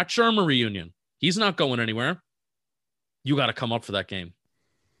 Denver, Pat Shermer reunion. He's not going anywhere. You got to come up for that game.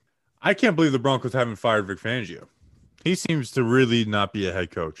 I can't believe the Broncos haven't fired Vic Fangio. He seems to really not be a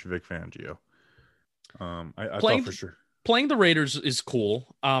head coach, Vic Fangio. I thought for sure. Playing the Raiders is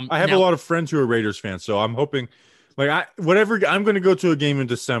cool. I have a lot of friends who are Raiders fans, so I'm hoping, I'm going to go to a game in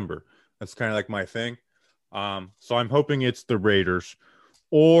December. That's kind of like my thing. So I'm hoping it's the Raiders,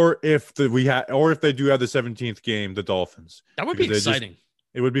 or if they do have the 17th game, the Dolphins. That would be exciting.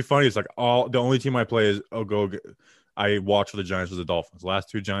 It would be funny. It's like the only team I play is I watch for the Giants was the Dolphins. The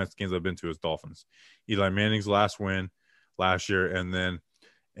last 2 Giants games I've been to is Dolphins. Eli Manning's last win last year, and then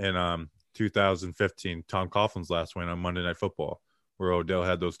in 2015, Tom Coughlin's last win on Monday Night Football, where Odell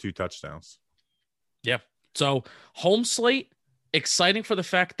had those 2 touchdowns. Yeah. So home slate, exciting for the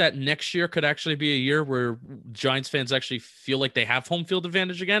fact that next year could actually be a year where Giants fans actually feel like they have home field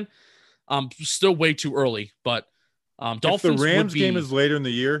advantage again. Still way too early, but Dolphins. If the Rams game is later in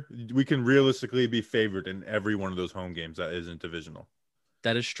the year, we can realistically be favored in every one of those home games that isn't divisional.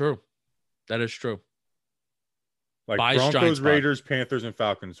 That is true. Like Broncos, Raiders, Panthers, and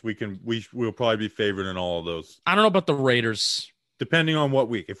Falcons, we'll probably be favored in all of those. I don't know about the Raiders. Depending on what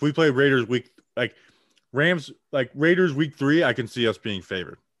week. If we play Raiders Raiders week 3, I can see us being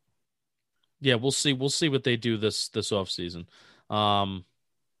favored. Yeah, we'll see. We'll see what they do this offseason.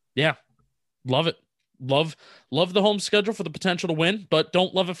 Yeah, love it. Love the home schedule for the potential to win, but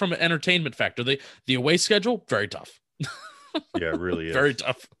don't love it from an entertainment factor. The away schedule, very tough. Yeah, it really is. Very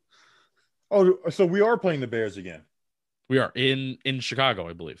tough. Oh, so we are playing the Bears again. We are in Chicago,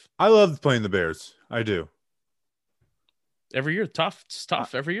 I believe. I love playing the Bears. I do. Every year, tough. It's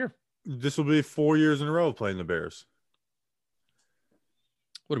tough every year. This will be 4 years in a row of playing the Bears.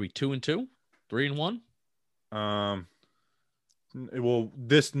 What are we, 2-2? 3-1? Well,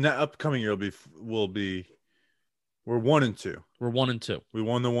 this upcoming year will be we're 1-2. We're 1-2. We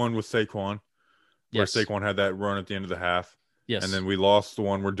won the one with Saquon, where Saquon had that run at the end of the half. Yes. And then we lost the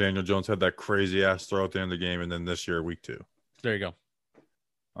one where Daniel Jones had that crazy ass throw at the end of the game, and then this year, week 2. There you go.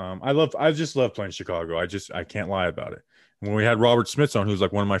 I just love playing Chicago. I can't lie about it. When we had Robert Smith on, who's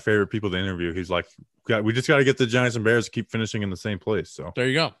like one of my favorite people to interview, he's like, we just got to get the Giants and Bears to keep finishing in the same place. So there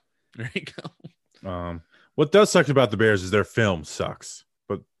you go. What does suck about the Bears is their film sucks.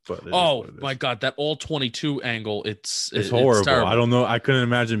 But my God, that all 22 angle, it's horrible. It's I don't know. I couldn't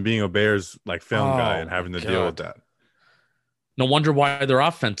imagine being a Bears film guy and having to deal with that. No wonder why their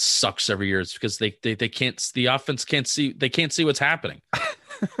offense sucks every year. It's because they can't. The offense can't see. They can't see what's happening.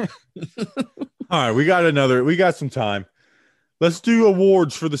 All right, we got some time. Let's do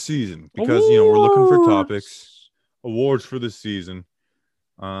awards for the season because we're looking for topics. Awards for the season.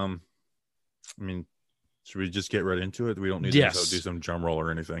 I mean, should we just get right into it? We don't need to do some drum roll or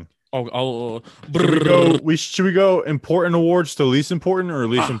anything. Should we go important awards to least important or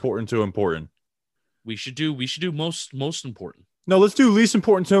least important to important? We should do most important. No, let's do least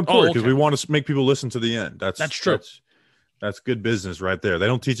important to important because we want to make people listen to the end. That's true. That's good business right there. They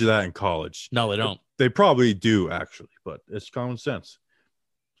don't teach you that in college. No, they don't. They probably do actually, but it's common sense.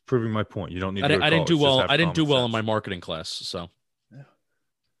 It's proving my point. You don't need to go to college. I didn't do well in my marketing class, so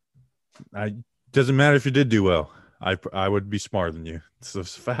doesn't matter if you did do well. I would be smarter than you. It's a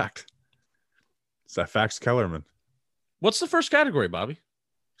fact. It's that facts, Kellerman. What's the first category, Bobby?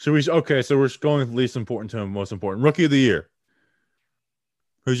 So we're going with least important to most important. Rookie of the year.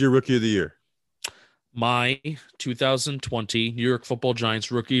 Who's your rookie of the year? My 2020 New York Football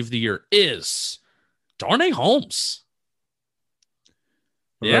Giants rookie of the year is Darnay Holmes.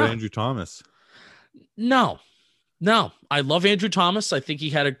 What about Andrew Thomas? No. I love Andrew Thomas. I think he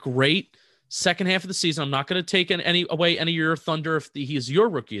had a great second half of the season. I'm not going to take any of your thunder if he is your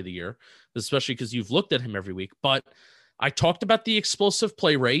rookie of the year, especially because you've looked at him every week. But I talked about the explosive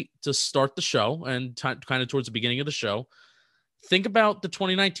play rate to start the show and kind of towards the beginning of the show. Think about the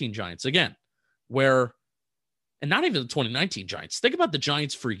 2019 Giants again, and not even the 2019 Giants. Think about the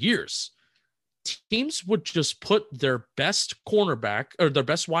Giants for years. Teams would just put their best cornerback or their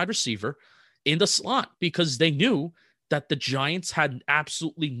best wide receiver in the slot because they knew that the Giants had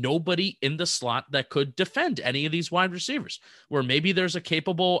absolutely nobody in the slot that could defend any of these wide receivers, where maybe there's a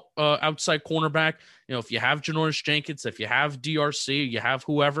capable outside cornerback. If you have Janoris Jenkins, if you have DRC, you have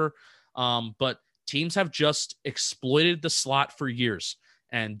whoever, but teams have just exploited the slot for years.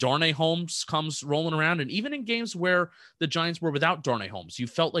 And Darnay Holmes comes rolling around. And even in games where the Giants were without Darnay Holmes, you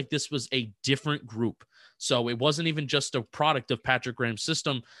felt like this was a different group. So it wasn't even just a product of Patrick Graham's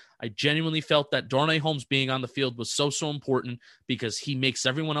system. I genuinely felt that Darnay Holmes being on the field was so important because he makes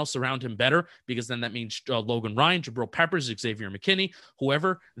everyone else around him better, because then that means Logan Ryan, Jabril Peppers, Xavier McKinney,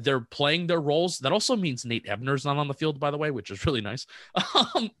 whoever, they're playing their roles. That also means Nate Ebner's not on the field, by the way, which is really nice.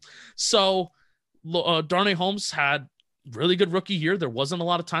 Darnay Holmes had really good rookie year. There wasn't a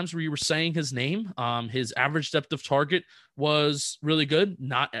lot of times where you were saying his name. His average depth of target was really good.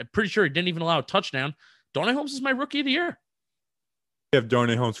 I'm pretty sure he didn't even allow a touchdown. Darnay Holmes is my rookie of the year. I have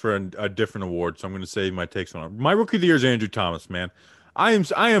Darnay Holmes for a different award, so I'm going to save my takes on it. My rookie of the year is Andrew Thomas, man. I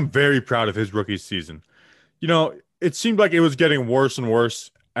am very proud of his rookie season. It seemed like it was getting worse and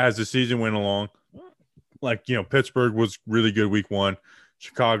worse as the season went along. Pittsburgh was really good week 1.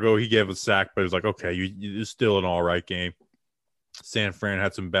 Chicago, he gave a sack, but it was like, okay, it's still an all right game. San Fran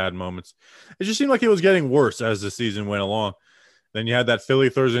had some bad moments. It just seemed like it was getting worse as the season went along. Then you had that Philly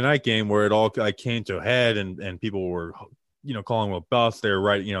Thursday night game where it all came to a head, and people were, calling him a bust. They were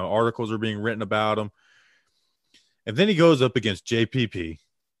writing, articles were being written about him. And then he goes up against JPP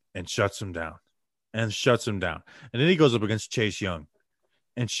and shuts him down. And then he goes up against Chase Young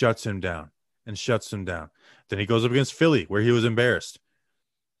and shuts him down. Then he goes up against Philly where he was embarrassed.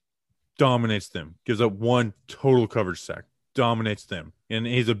 Dominates them. Gives up 1 total coverage sack. Dominates them. And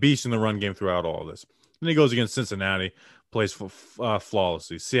he's a beast in the run game throughout all of this. Then he goes against Cincinnati. Plays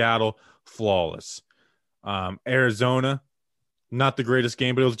flawlessly. Seattle, flawless. Arizona, not the greatest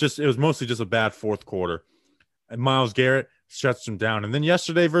game, but it was mostly just a bad fourth quarter. And Myles Garrett shuts him down. And then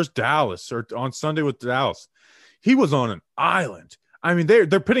yesterday versus Dallas, or on Sunday with Dallas, he was on an island. I mean,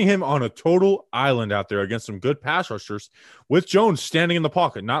 they're putting him on a total island out there against some good pass rushers with Jones standing in the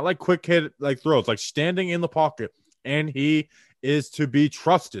pocket, not like quick hit throws, like standing in the pocket, and he is to be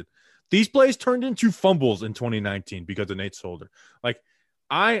trusted. These plays turned into fumbles in 2019 because of Nate Solder.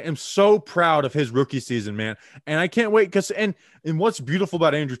 I am so proud of his rookie season, man. And I can't wait and what's beautiful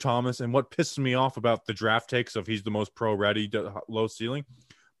about Andrew Thomas and what pisses me off about the draft takes of he's the most pro-ready, low ceiling,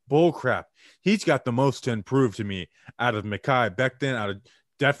 bull crap. He's got the most to improve to me out of Mekhi Becton, out of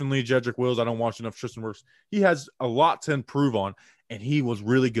definitely Jedrick Wills. I don't watch enough Tristan Wirfs. He has a lot to improve on, and he was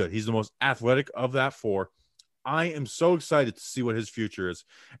really good. He's the most athletic of that 4. I am so excited to see what his future is,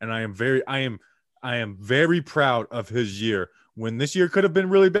 and I am very proud of his year when this year could have been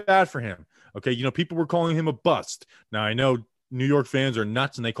really bad for him. Okay, people were calling him a bust. Now I know New York fans are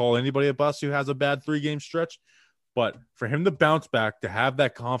nuts and they call anybody a bust who has a bad 3-game stretch, but for him to bounce back, to have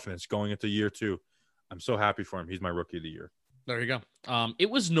that confidence going into year 2, I'm so happy for him. He's my rookie of the year. There you go.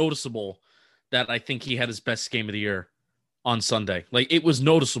 It was noticeable that I think he had his best game of the year on Sunday. It was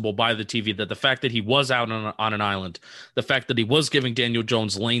noticeable by the TV that the fact that he was out on an island, the fact that he was giving Daniel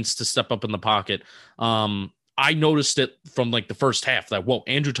Jones lanes to step up in the pocket. I noticed it from the first half that, whoa,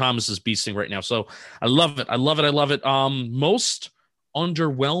 Andrew Thomas is beasting right now. So I love it. Most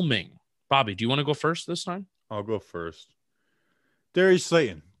underwhelming. Bobby, do you want to go first this time? I'll go first. Darius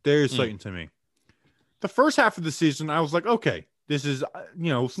Slayton to me. The first half of the season, I was like, okay, this is,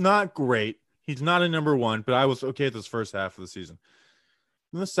 it's not great. He's not a number 1, but I was okay at this first half of the season.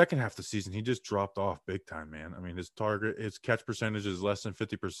 In the second half of the season, he just dropped off big time, man. I mean, his catch percentage is less than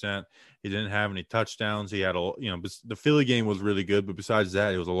 50%. He didn't have any touchdowns. He had the Philly game was really good, but besides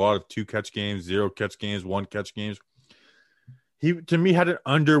that, it was a lot of 2-catch games, 0-catch games, 1-catch games. He, to me, had an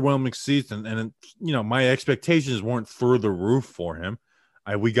underwhelming season, and my expectations weren't through the roof for him.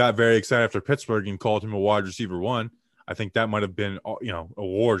 We got very excited after Pittsburgh and called him a wide receiver one. I think that might have been,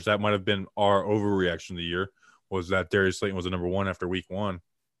 awards. That might have been our overreaction of the year, was that Darius Slayton was a number one after week one.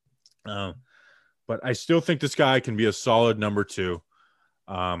 But I still think this guy can be a solid number two.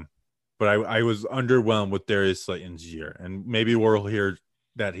 But I was underwhelmed with Darius Slayton's year. And maybe we'll hear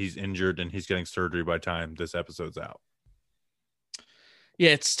that he's injured and he's getting surgery by the time this episode's out.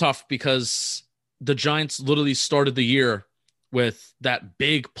 Yeah, it's tough because the Giants literally started the year with that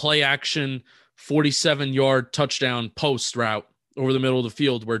big play action 47-yard touchdown post route over the middle of the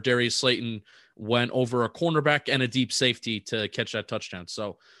field where Darius Slayton went over a cornerback and a deep safety to catch that touchdown.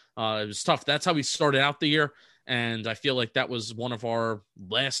 So it was tough. That's how we started out the year. And I feel like that was one of our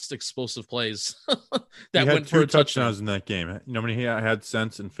last explosive plays that went for a touchdown. In that game. You know how many he had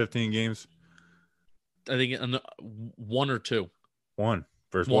since in 15 games? I think one or two. One.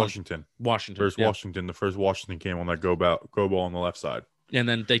 Versus Washington. Washington. The first Washington game on that go ball on the left side. And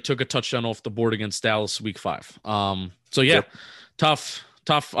then they took a touchdown off the board against Dallas week 5. Tough.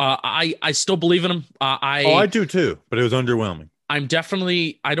 I still believe in him. I do too, but it was underwhelming. I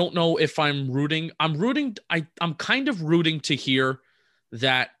don't know if I'm rooting. I'm kind of rooting to hear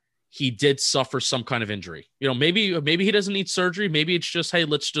that he did suffer some kind of injury. Maybe he doesn't need surgery. Maybe it's just, hey,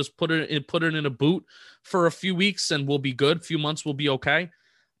 let's just put it in a boot for a few weeks and we'll be good. A few months we'll be okay.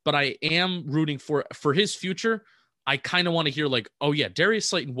 But I am rooting for his future. I kind of want to hear like, oh yeah, Darius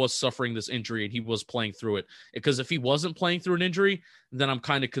Slayton was suffering this injury and he was playing through it. Because if he wasn't playing through an injury, then I'm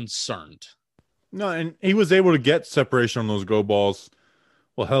kind of concerned. No, and he was able to get separation on those go balls.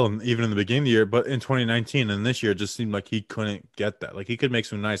 Well, hell, even in the beginning of the year, but in 2019 and this year, it just seemed like he couldn't get that. Like he could make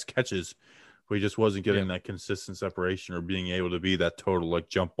some nice catches, but he just wasn't getting that consistent separation or being able to be that total like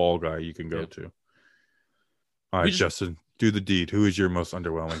jump ball guy you can go to. All right, Justin, do the deed. Who is your most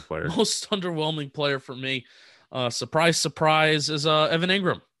underwhelming player? Most underwhelming player for me, surprise, is Evan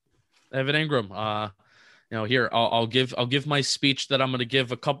Ingram. Here I'll give my speech that I'm going to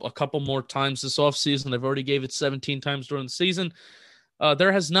give a couple more times this offseason. I've already gave it 17 times during the season.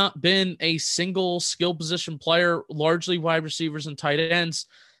 There has not been a single skill position player, largely wide receivers and tight ends,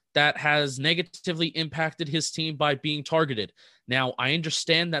 that has negatively impacted his team by being targeted. Now, I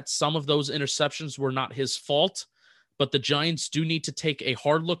understand that some of those interceptions were not his fault, but the Giants do need to take a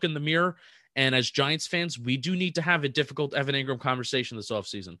hard look in the mirror. And as Giants fans, we do need to have a difficult Evan Ingram conversation this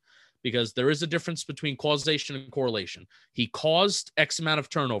offseason, because there is a difference between causation and correlation. He caused X amount of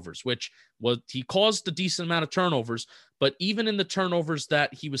turnovers, he caused a decent amount of turnovers, but even in the turnovers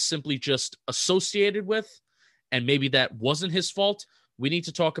that he was simply just associated with, and maybe that wasn't his fault, we need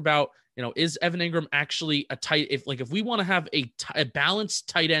to talk about, is Evan Ingram actually a tight, if we want to have a balanced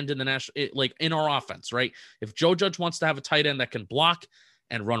tight end in the national, in our offense, right? If Joe Judge wants to have a tight end that can block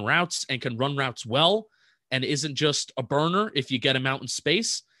and run routes and can run routes well, and isn't just a burner if you get him out in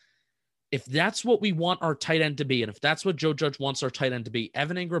space, if that's what we want our tight end to be, and if that's what Joe Judge wants our tight end to be,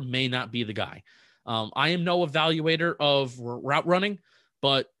 Evan Ingram may not be the guy. I am no evaluator of route running,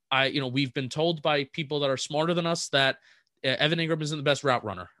 but we've been told by people that are smarter than us that Evan Ingram isn't the best route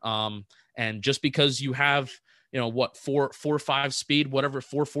runner. And just because you have, 4.5 speed, whatever,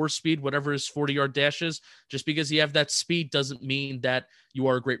 4.4 speed, whatever his 40-yard dash is, just because you have that speed doesn't mean that you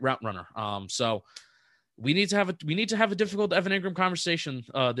are a great route runner. So we need to have a difficult Evan Ingram conversation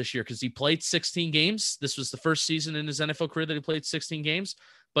this year, because he played 16 games. This was the first season in his NFL career that he played 16 games,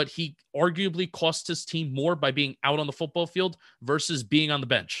 but he arguably cost his team more by being out on the football field versus being on the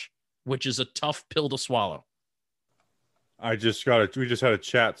bench, which is a tough pill to swallow. We just had a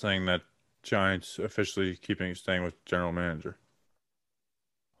chat saying that Giants officially staying with general manager.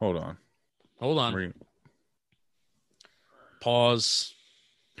 Hold on. Pause.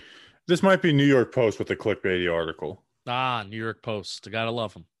 This might be New York Post with a clickbaity article. New York Post. I gotta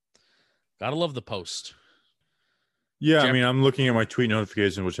love them. Gotta love the Post. Yeah, I'm looking at my tweet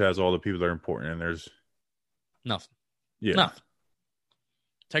notification, which has all the people that are important, and there's nothing. Yeah. Nothing.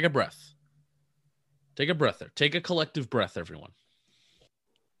 Take a breath. Take a breath there. Take a collective breath, everyone.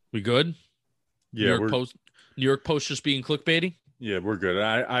 We good? Yeah. New York Post just being clickbaity? Yeah, we're good.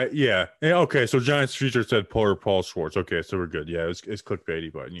 Yeah. Okay, so Giants feature said Paul Schwartz. Okay, so we're good. Yeah, it's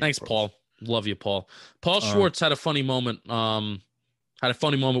clickbaity, but thanks, Paul. Love you, Paul. Paul Schwartz had a funny moment.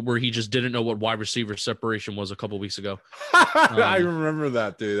 Where he just didn't know what wide receiver separation was a couple weeks ago. I remember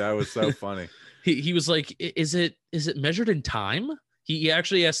that, dude. That was so funny. He was like, "Is it measured in time?" He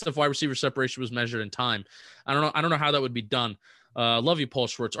actually asked if wide receiver separation was measured in time. I don't know how that would be done. Love you, Paul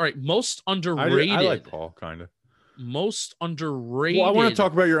Schwartz. All right, most underrated. I like Paul, kind of. Most underrated. Well, I want to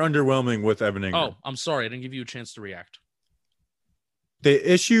talk about your underwhelming with Evan Ingram. Oh, I'm sorry. I didn't give you a chance to react.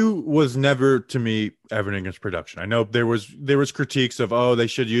 The issue was never to me Evan Ingram's production. I know there was critiques of, oh, they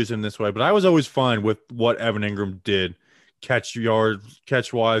should use him this way, but I was always fine with what Evan Ingram did, catch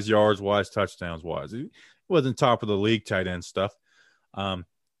wise, yards wise, touchdowns wise. He wasn't top of the league tight end stuff, but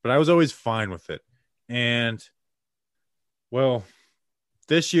I was always fine with it. And well,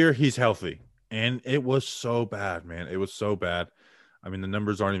 this year he's healthy, and it was so bad, man. It was so bad. I mean, the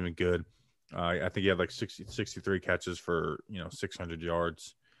numbers aren't even good. I think he had like 63 catches for 600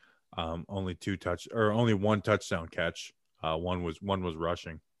 yards. Only one touchdown catch. One was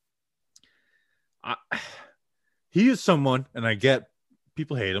rushing. He is someone, and I get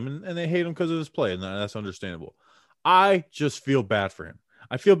people hate him, and they hate him because of his play, and that's understandable. I just feel bad for him.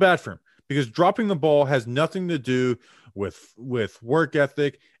 I feel bad for him because dropping the ball has nothing to do with work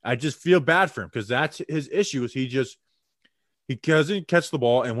ethic. I just feel bad for him because that's his issue. Is he doesn't catch the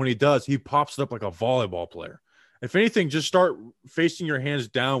ball, and when he does, he pops it up like a volleyball player. If anything, just start facing your hands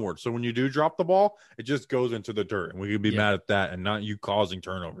downward. So when you do drop the ball, it just goes into the dirt, and we could be mad at that and not you causing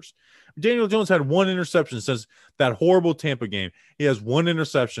turnovers. Daniel Jones had one interception since that horrible Tampa game. He has one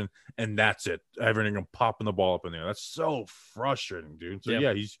interception, and that's it. Everything popping the ball up in there. That's so frustrating, dude. So,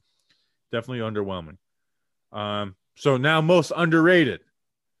 yeah, he's definitely underwhelming. So now most underrated.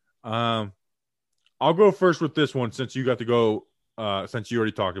 I'll go first with this one since you got to go since you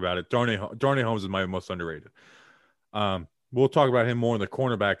already talked about it. Darnay Holmes is my most underrated. We'll talk about him more in the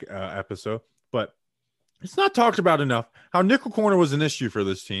cornerback episode, but it's not talked about enough how nickel corner was an issue for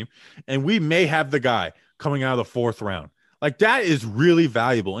this team, and we may have the guy coming out of the 4th round. Like, that is really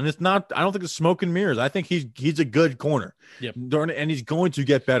valuable, and it's not. I don't think it's smoke and mirrors. I think he's a good corner. Yep. And he's going to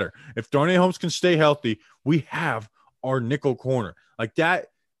get better if Darnay Holmes can stay healthy. We have our nickel corner. Like, that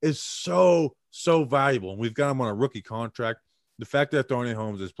is so valuable, and we've got him on a rookie contract. The fact that Darnay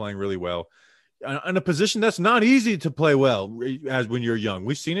Holmes is playing really well in a position that's not easy to play well as when you're young.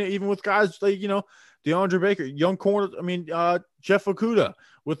 We've seen it even with guys like DeAndre Baker, young corner. I mean, Jeff Okudah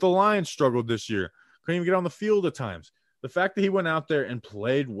with the Lions struggled this year. Couldn't even get on the field at times. The fact that he went out there and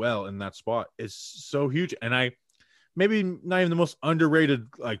played well in that spot is so huge. And maybe not even the most underrated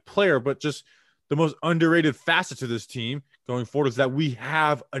player, but just the most underrated facet to this team going forward is that we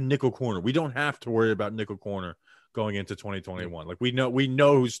have a nickel corner. We don't have to worry about nickel corner going into 2021. Like, we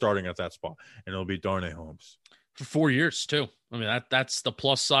know who's starting at that spot, and it'll be Darnay Holmes for 4 years too. I mean, that's the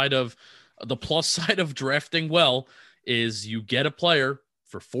plus side of drafting well is you get a player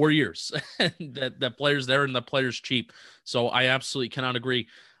for 4 years. that player's there and the player's cheap. So I absolutely cannot agree.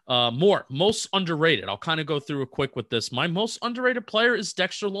 Most underrated. I'll kind of go through it quick with this. My most underrated player is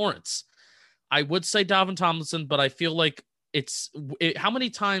Dexter Lawrence. I would say Dalvin Tomlinson, but I feel like how many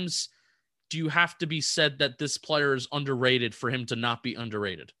times do you have to be said that this player is underrated for him to not be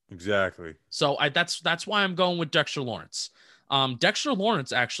underrated? Exactly. So that's why I'm going with Dexter Lawrence. Dexter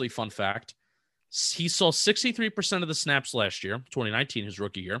Lawrence, actually, fun fact, he saw 63% of the snaps last year, 2019, his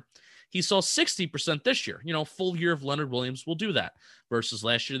rookie year. He saw 60% this year. Full year of Leonard Williams will do that. Versus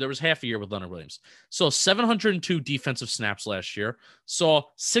last year, there was half a year with Leonard Williams. So 702 defensive snaps last year. Saw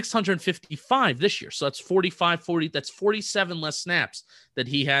 655 this year. So that's 40. That's 47 less snaps that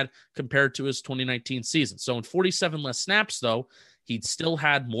he had compared to his 2019 season. So in 47 less snaps, though, he'd still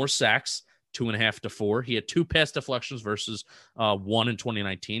had more sacks, 2.5 to 4. He had 2 pass deflections versus 1 in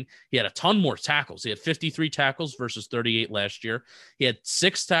 2019. He had a ton more tackles. He had 53 tackles versus 38 last year. He had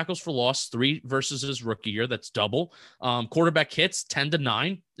 6 tackles for loss, 3 versus his rookie year. That's double. Quarterback hits, 10 to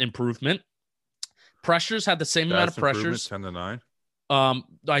 9, improvement. Pressures had the same amount of pressures. 10 to 9.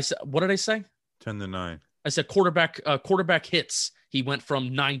 What did I say? 10 to 9. I said quarterback hits. He went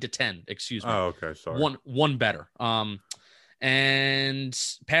from 9 to 10. Excuse me. Oh, okay. Sorry. One better. And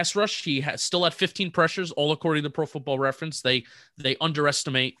pass rush, he still had 15 pressures, all according to Pro Football Reference. They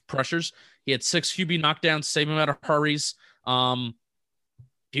underestimate pressures. He had 6 QB knockdowns, same amount of hurries.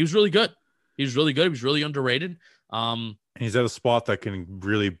 He was really good. He was really underrated. And he's at a spot that can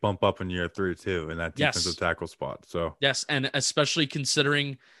really bump up in year 3 too, in that defensive tackle spot. So yes, and especially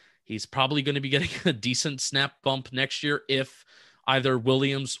considering he's probably going to be getting a decent snap bump next year if either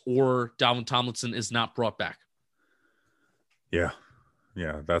Williams or Dalvin Tomlinson is not brought back. Yeah,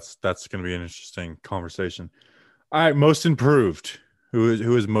 that's going to be an interesting conversation. All right, most improved.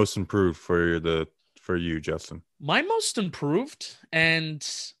 Who is most improved for you, Justin? My most improved, and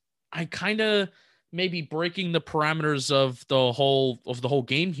I kind of maybe breaking the parameters of the whole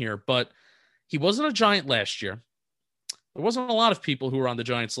game here, but he wasn't a Giant last year. There wasn't a lot of people who were on the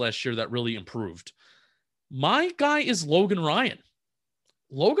Giants last year that really improved. My guy is Logan Ryan.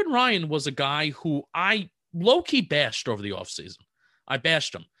 Logan Ryan was a guy who I low-key bashed over the offseason. I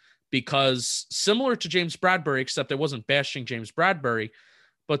bashed him. because similar to James Bradbury, except I wasn't bashing James Bradbury,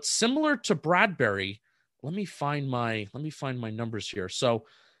 but similar to Bradbury, let me find my numbers here. So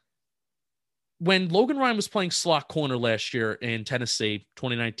when Logan Ryan was playing slot corner last year in Tennessee,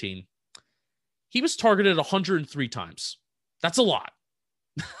 2019, he was targeted 103 times. That's a lot.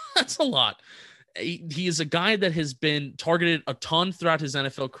 That's a lot. He is a guy that has been targeted a ton throughout his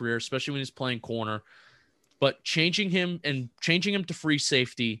NFL career, especially when he's playing corner. But changing him to free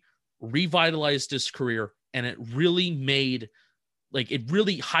safety revitalized his career, and it really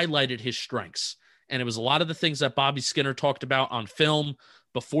highlighted his strengths. And it was a lot of the things that Bobby Skinner talked about on film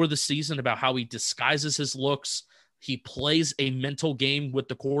before the season about how he disguises his looks. He plays a mental game with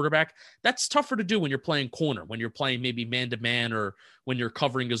the quarterback. That's tougher to do when you're playing corner, when you're playing maybe man-to-man or when you're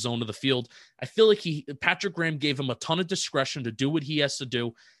covering a zone of the field. I feel like Patrick Graham gave him a ton of discretion to do what he has to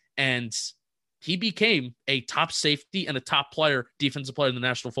do, and he became a top safety and a top defensive player in the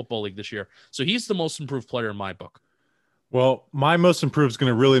National Football League this year. So he's the most improved player in my book. Well, my most improved is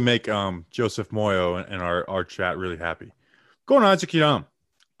going to really make Joseph Moyo and our chat really happy. Going on Isaac Yiadom.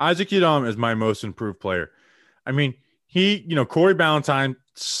 Isaac Yiadom is my most improved player. I mean, Corey Ballantyne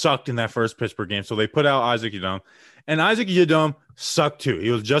sucked in that first Pittsburgh game, so they put out Isaac Yiadom, and Isaac Yiadom sucked too. He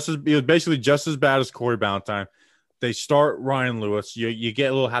was basically just as bad as Corey Ballantyne. They start Ryan Lewis. You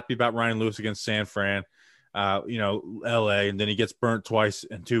get a little happy about Ryan Lewis against San Fran, LA, and then he gets burnt twice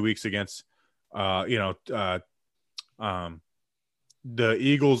in 2 weeks against, the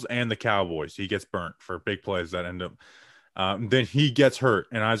Eagles and the Cowboys. He gets burnt for big plays that end up. Then he gets hurt,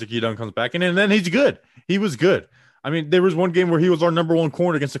 and Isaac Yiadom comes back, and then he's good. He was good. I mean, there was one game where he was our number one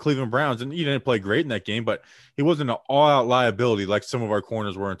corner against the Cleveland Browns, and he didn't play great in that game, but he wasn't an all-out liability like some of our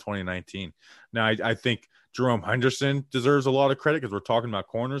corners were in 2019. Now, I think Jerome Henderson deserves a lot of credit because we're talking about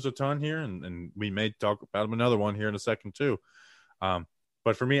corners a ton here, and we may talk about him another one here in a second too.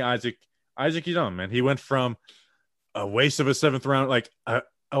 But for me, Isaac Yiadom, man, he went from a waste of a seventh round, like a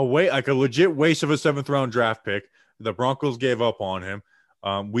legit waste of a seventh round draft pick. The Broncos gave up on him.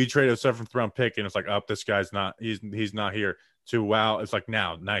 We traded a seventh round pick, and it's like, this guy's not. He's not here. To wow, it's like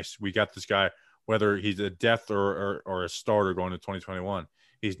now, nice. We got this guy. Whether he's a depth or a starter going to 2021,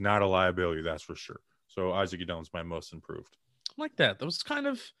 he's not a liability. That's for sure. So Isaac Yiadom is my most improved. I like that. That was kind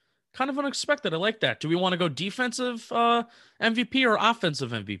of unexpected. I like that. Do we want to go defensive MVP or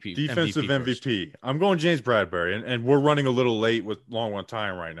offensive MVP? Defensive MVP. I'm going James Bradbury, and we're running a little late with long on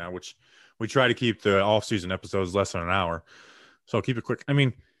time right now, which we try to keep the off-season episodes less than an hour. So I'll keep it quick. I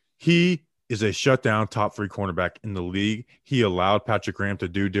mean, he is a shutdown top 3 cornerback in the league. He allowed Patrick Graham to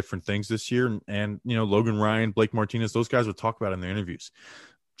do different things this year. And Logan Ryan, Blake Martinez, those guys would talk about it in their interviews.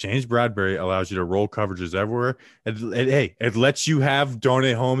 James Bradbury allows you to roll coverages everywhere. It lets you have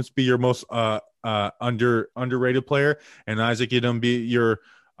Darnay Holmes be your most underrated player and Isaac Yiadom be your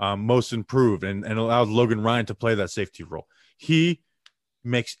most improved and allows Logan Ryan to play that safety role. He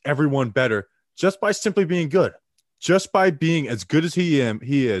makes everyone better just by simply being good. Just by being as good as he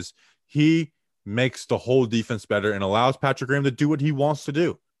is, he makes the whole defense better and allows Patrick Graham to do what he wants to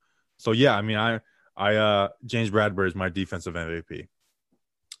do. So yeah, I mean, James Bradbury is my defensive MVP.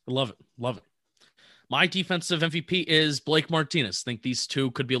 Love it. My defensive MVP is Blake Martinez. I think these two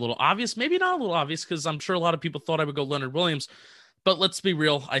could be a little obvious, maybe not a little obvious, because I'm sure a lot of people thought I would go Leonard Williams. But let's be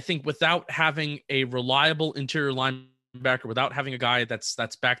real. I think without having a reliable interior linebacker, without having a guy that's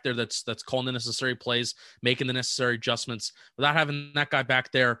back there that's calling the necessary plays, making the necessary adjustments, without having that guy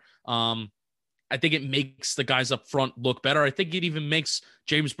back there, I think it makes the guys up front look better. I think it even makes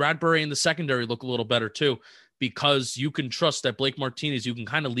James Bradbury in the secondary look a little better too, because you can trust that Blake Martinez, you can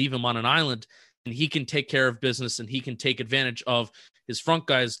kind of leave him on an island and he can take care of business and he can take advantage of his front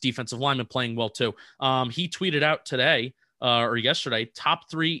guys, defensive linemen playing well too. He tweeted out today or yesterday, top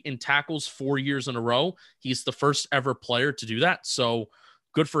 3 in tackles 4 years in a row. He's the first ever player to do that. So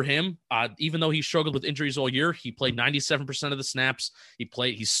good for him. Even though he struggled with injuries all year, he played 97% of the snaps.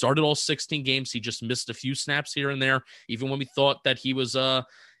 He started all 16 games. He just missed a few snaps here and there. Even when we thought that he was,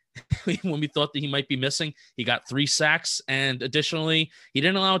 when we thought that he might be missing, he got 3 sacks. And additionally, he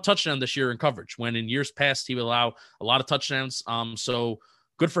didn't allow a touchdown this year in coverage, when in years past, he would allow a lot of touchdowns. So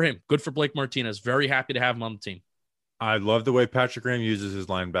good for him. Good for Blake Martinez. Very happy to have him on the team. I love the way Patrick Graham uses his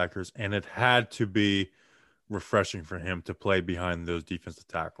linebackers, and it had to be refreshing for him to play behind those defensive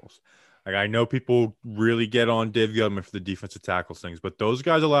tackles. Like, I know people really get on Dave Gettleman for the defensive tackles things, but those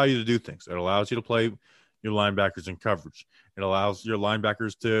guys allow you to do things. It allows you to play your linebackers in coverage. It allows your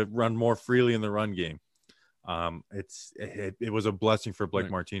linebackers to run more freely in the run game. It was a blessing for Blake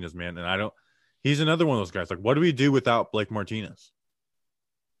Martinez, man. And he's another one of those guys. Like, what do we do without Blake Martinez?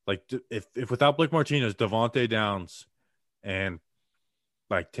 Like, if without Blake Martinez, Devontae Downs and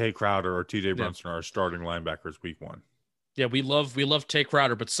like Tay Crowder or TJ Brunson are our starting linebackers week 1. Yeah, we love Tay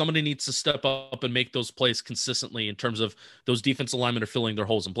Crowder, but somebody needs to step up and make those plays consistently in terms of those defensive linemen are filling their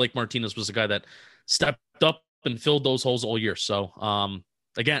holes. And Blake Martinez was the guy that stepped up and filled those holes all year. So,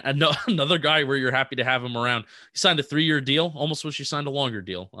 again, another guy where you're happy to have him around. He signed a 3-year deal. Almost wish he signed a longer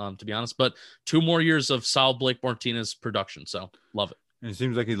deal, to be honest. But 2 more years of solid Blake Martinez production. So, love it. And it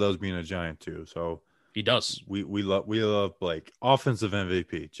seems like he loves being a Giant too. So he does. We love Blake. Offensive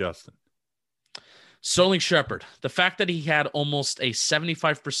MVP, Justin. Sterling Shepard, the fact that he had almost a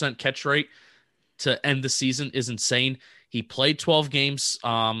 75% catch rate to end the season is insane. He played 12 games,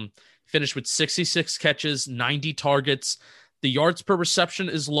 finished with 66 catches, 90 targets. The yards per reception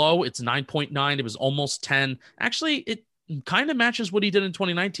is low. It's 9.9. It was almost 10. Actually, it kind of matches what he did in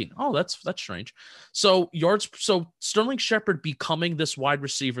 2019. Oh, that's strange. So Sterling Shepard becoming this wide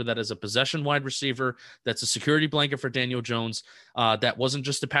receiver that is a possession wide receiver, that's a security blanket for Daniel Jones. That wasn't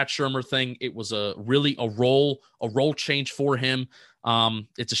just a Pat Shurmur thing. It was a role change for him.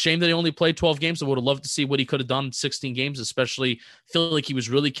 It's a shame that he only played 12 games. I would have loved to see what he could have done in 16 games, especially feel like he was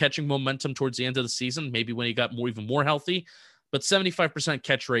really catching momentum towards the end of the season, maybe when he got even more healthy. But 75%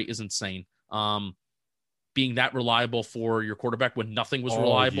 catch rate is insane. Being that reliable for your quarterback when nothing was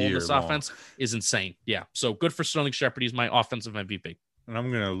reliable in this offense is insane. Yeah. So good for Sterling Shepard. He's my offensive MVP. And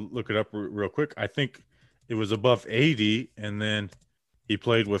I'm going to look it up real quick. I think it was above 80, and then he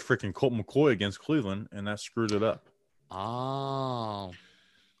played with freaking Colt McCoy against Cleveland, and that screwed it up. Oh.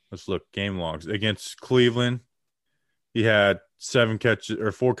 Let's look. Game logs. Against Cleveland, he had 4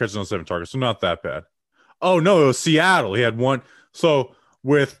 catches on 7 targets, so not that bad. Oh, no, it was Seattle. He had 1. So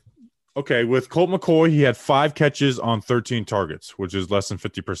with Colt McCoy, he had 5 catches on 13 targets, which is less than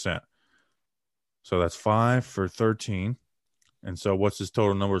 50%. So that's 5 for 13. And so what's his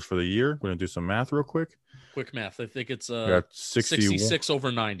total numbers for the year? We're going to do some math real quick. Quick math. I think it's 66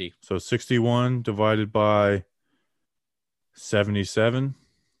 over 90. So 61 divided by 77.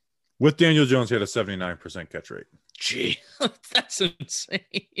 With Daniel Jones, he had a 79% catch rate. Gee, that's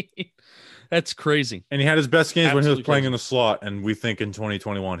insane. That's crazy. And he had his best games when he was playing in the slot, and we think in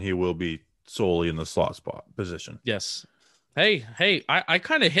 2021 he will be solely in the slot spot position. Yes. Hey, I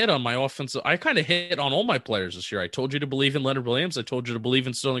kind of hit on my offensive. I kind of hit on all my players this year. I told you to believe in Leonard Williams. I told you to believe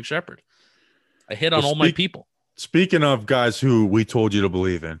in Sterling Shepard. I hit on all my people. Speaking of guys who we told you to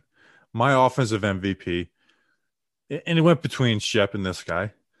believe in, my offensive MVP, and it went between Shep and this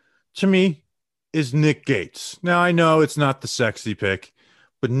guy, to me, is Nick Gates. Now, I know it's not the sexy pick,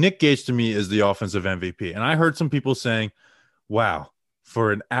 but Nick Gates to me is the offensive MVP. And I heard some people saying, wow,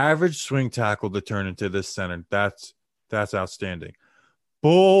 for an average swing tackle to turn into this center, that's outstanding.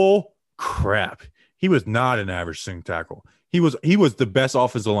 Bull crap. He was not an average swing tackle. He was the best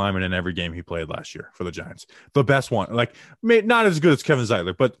offensive lineman in every game he played last year for the Giants. The best one. Like, not as good as Kevin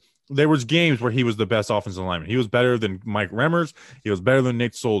Zeitler, but there was games where he was the best offensive lineman. He was better than Mike Remmers. He was better than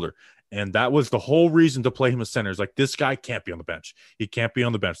Nate Solder. And that was the whole reason to play him as center. It's like, this guy can't be on the bench. He can't be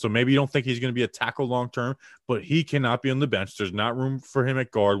on the bench. So maybe you don't think he's going to be a tackle long-term, but he cannot be on the bench. There's not room for him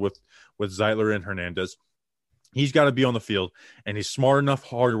at guard with Zeitler and Hernandez. He's got to be on the field, and he's smart enough,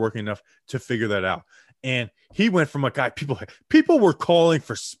 hardworking enough to figure that out. And he went from a guy, people were calling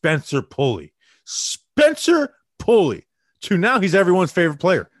for Spencer Pulley, to now he's everyone's favorite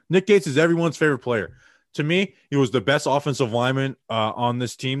player. Nick Gates is everyone's favorite player. To me, he was the best offensive lineman on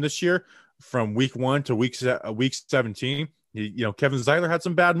this team this year from week 1 to week 17. Kevin Zeitler had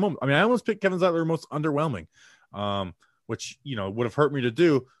some bad moments. I mean, I almost picked Kevin Zeitler most underwhelming, which, would have hurt me to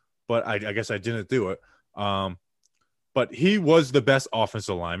do, but I guess I didn't do it. But he was the best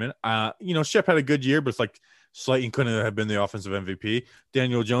offensive lineman. Shep had a good year, but it's like Slayton couldn't have been the offensive MVP.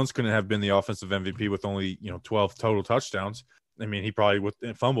 Daniel Jones couldn't have been the offensive MVP with only, 12 total touchdowns. I mean, he probably with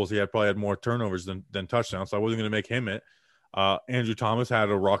fumbles, he probably had more turnovers than touchdowns. So I wasn't going to make him it. Andrew Thomas had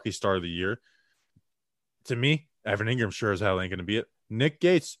a rocky start of the year. To me, Evan Ingram sure as hell ain't going to be it. Nick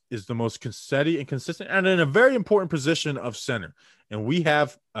Gates is the most steady and consistent and in a very important position of center. And we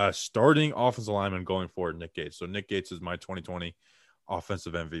have a starting offensive lineman going forward, Nick Gates. So Nick Gates is my 2020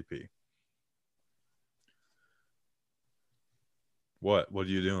 offensive MVP. What are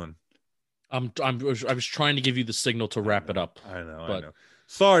you doing? I was trying to give you the signal to wrap it up. I know.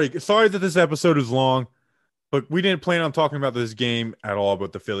 Sorry that this episode is long, but we didn't plan on talking about this game at all,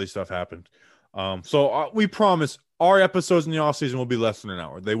 but the Philly stuff happened. So we promise our episodes in the offseason will be less than an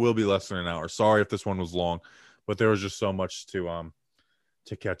hour. They will be less than an hour. Sorry if this one was long, but there was just so much to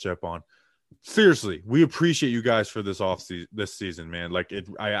catch up on. Seriously, we appreciate you guys for this season, man. Like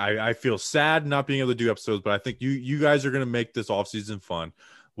I feel sad not being able to do episodes, but I think you guys are going to make this offseason fun.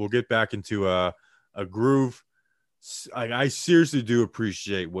 We'll get back into a groove I seriously do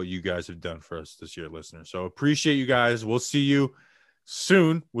appreciate what you guys have done for us this year, listeners. So appreciate you guys. We'll see you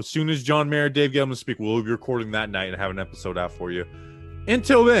soon. As soon as John Mayer, Dave Gettleman speak, we'll be recording that night and have an episode out for you.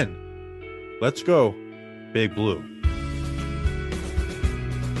 Until then, let's go Big Blue.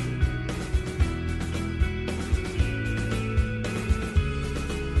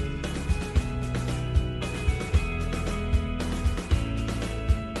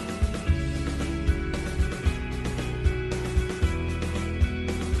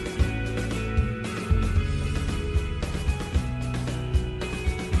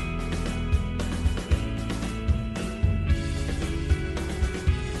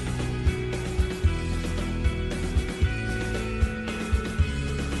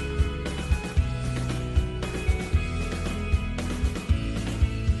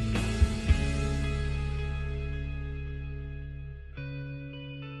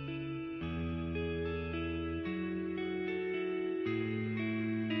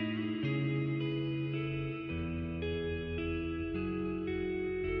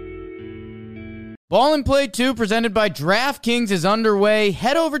 Ball and Play 2, presented by DraftKings, is underway.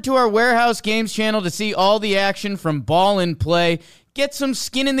 Head over to our Warehouse Games channel to see all the action from Ball and Play. Get some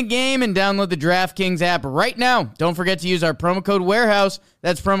skin in the game and download the DraftKings app right now. Don't forget to use our promo code Warehouse.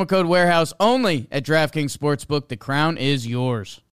 That's promo code Warehouse only at DraftKings Sportsbook. The crown is yours.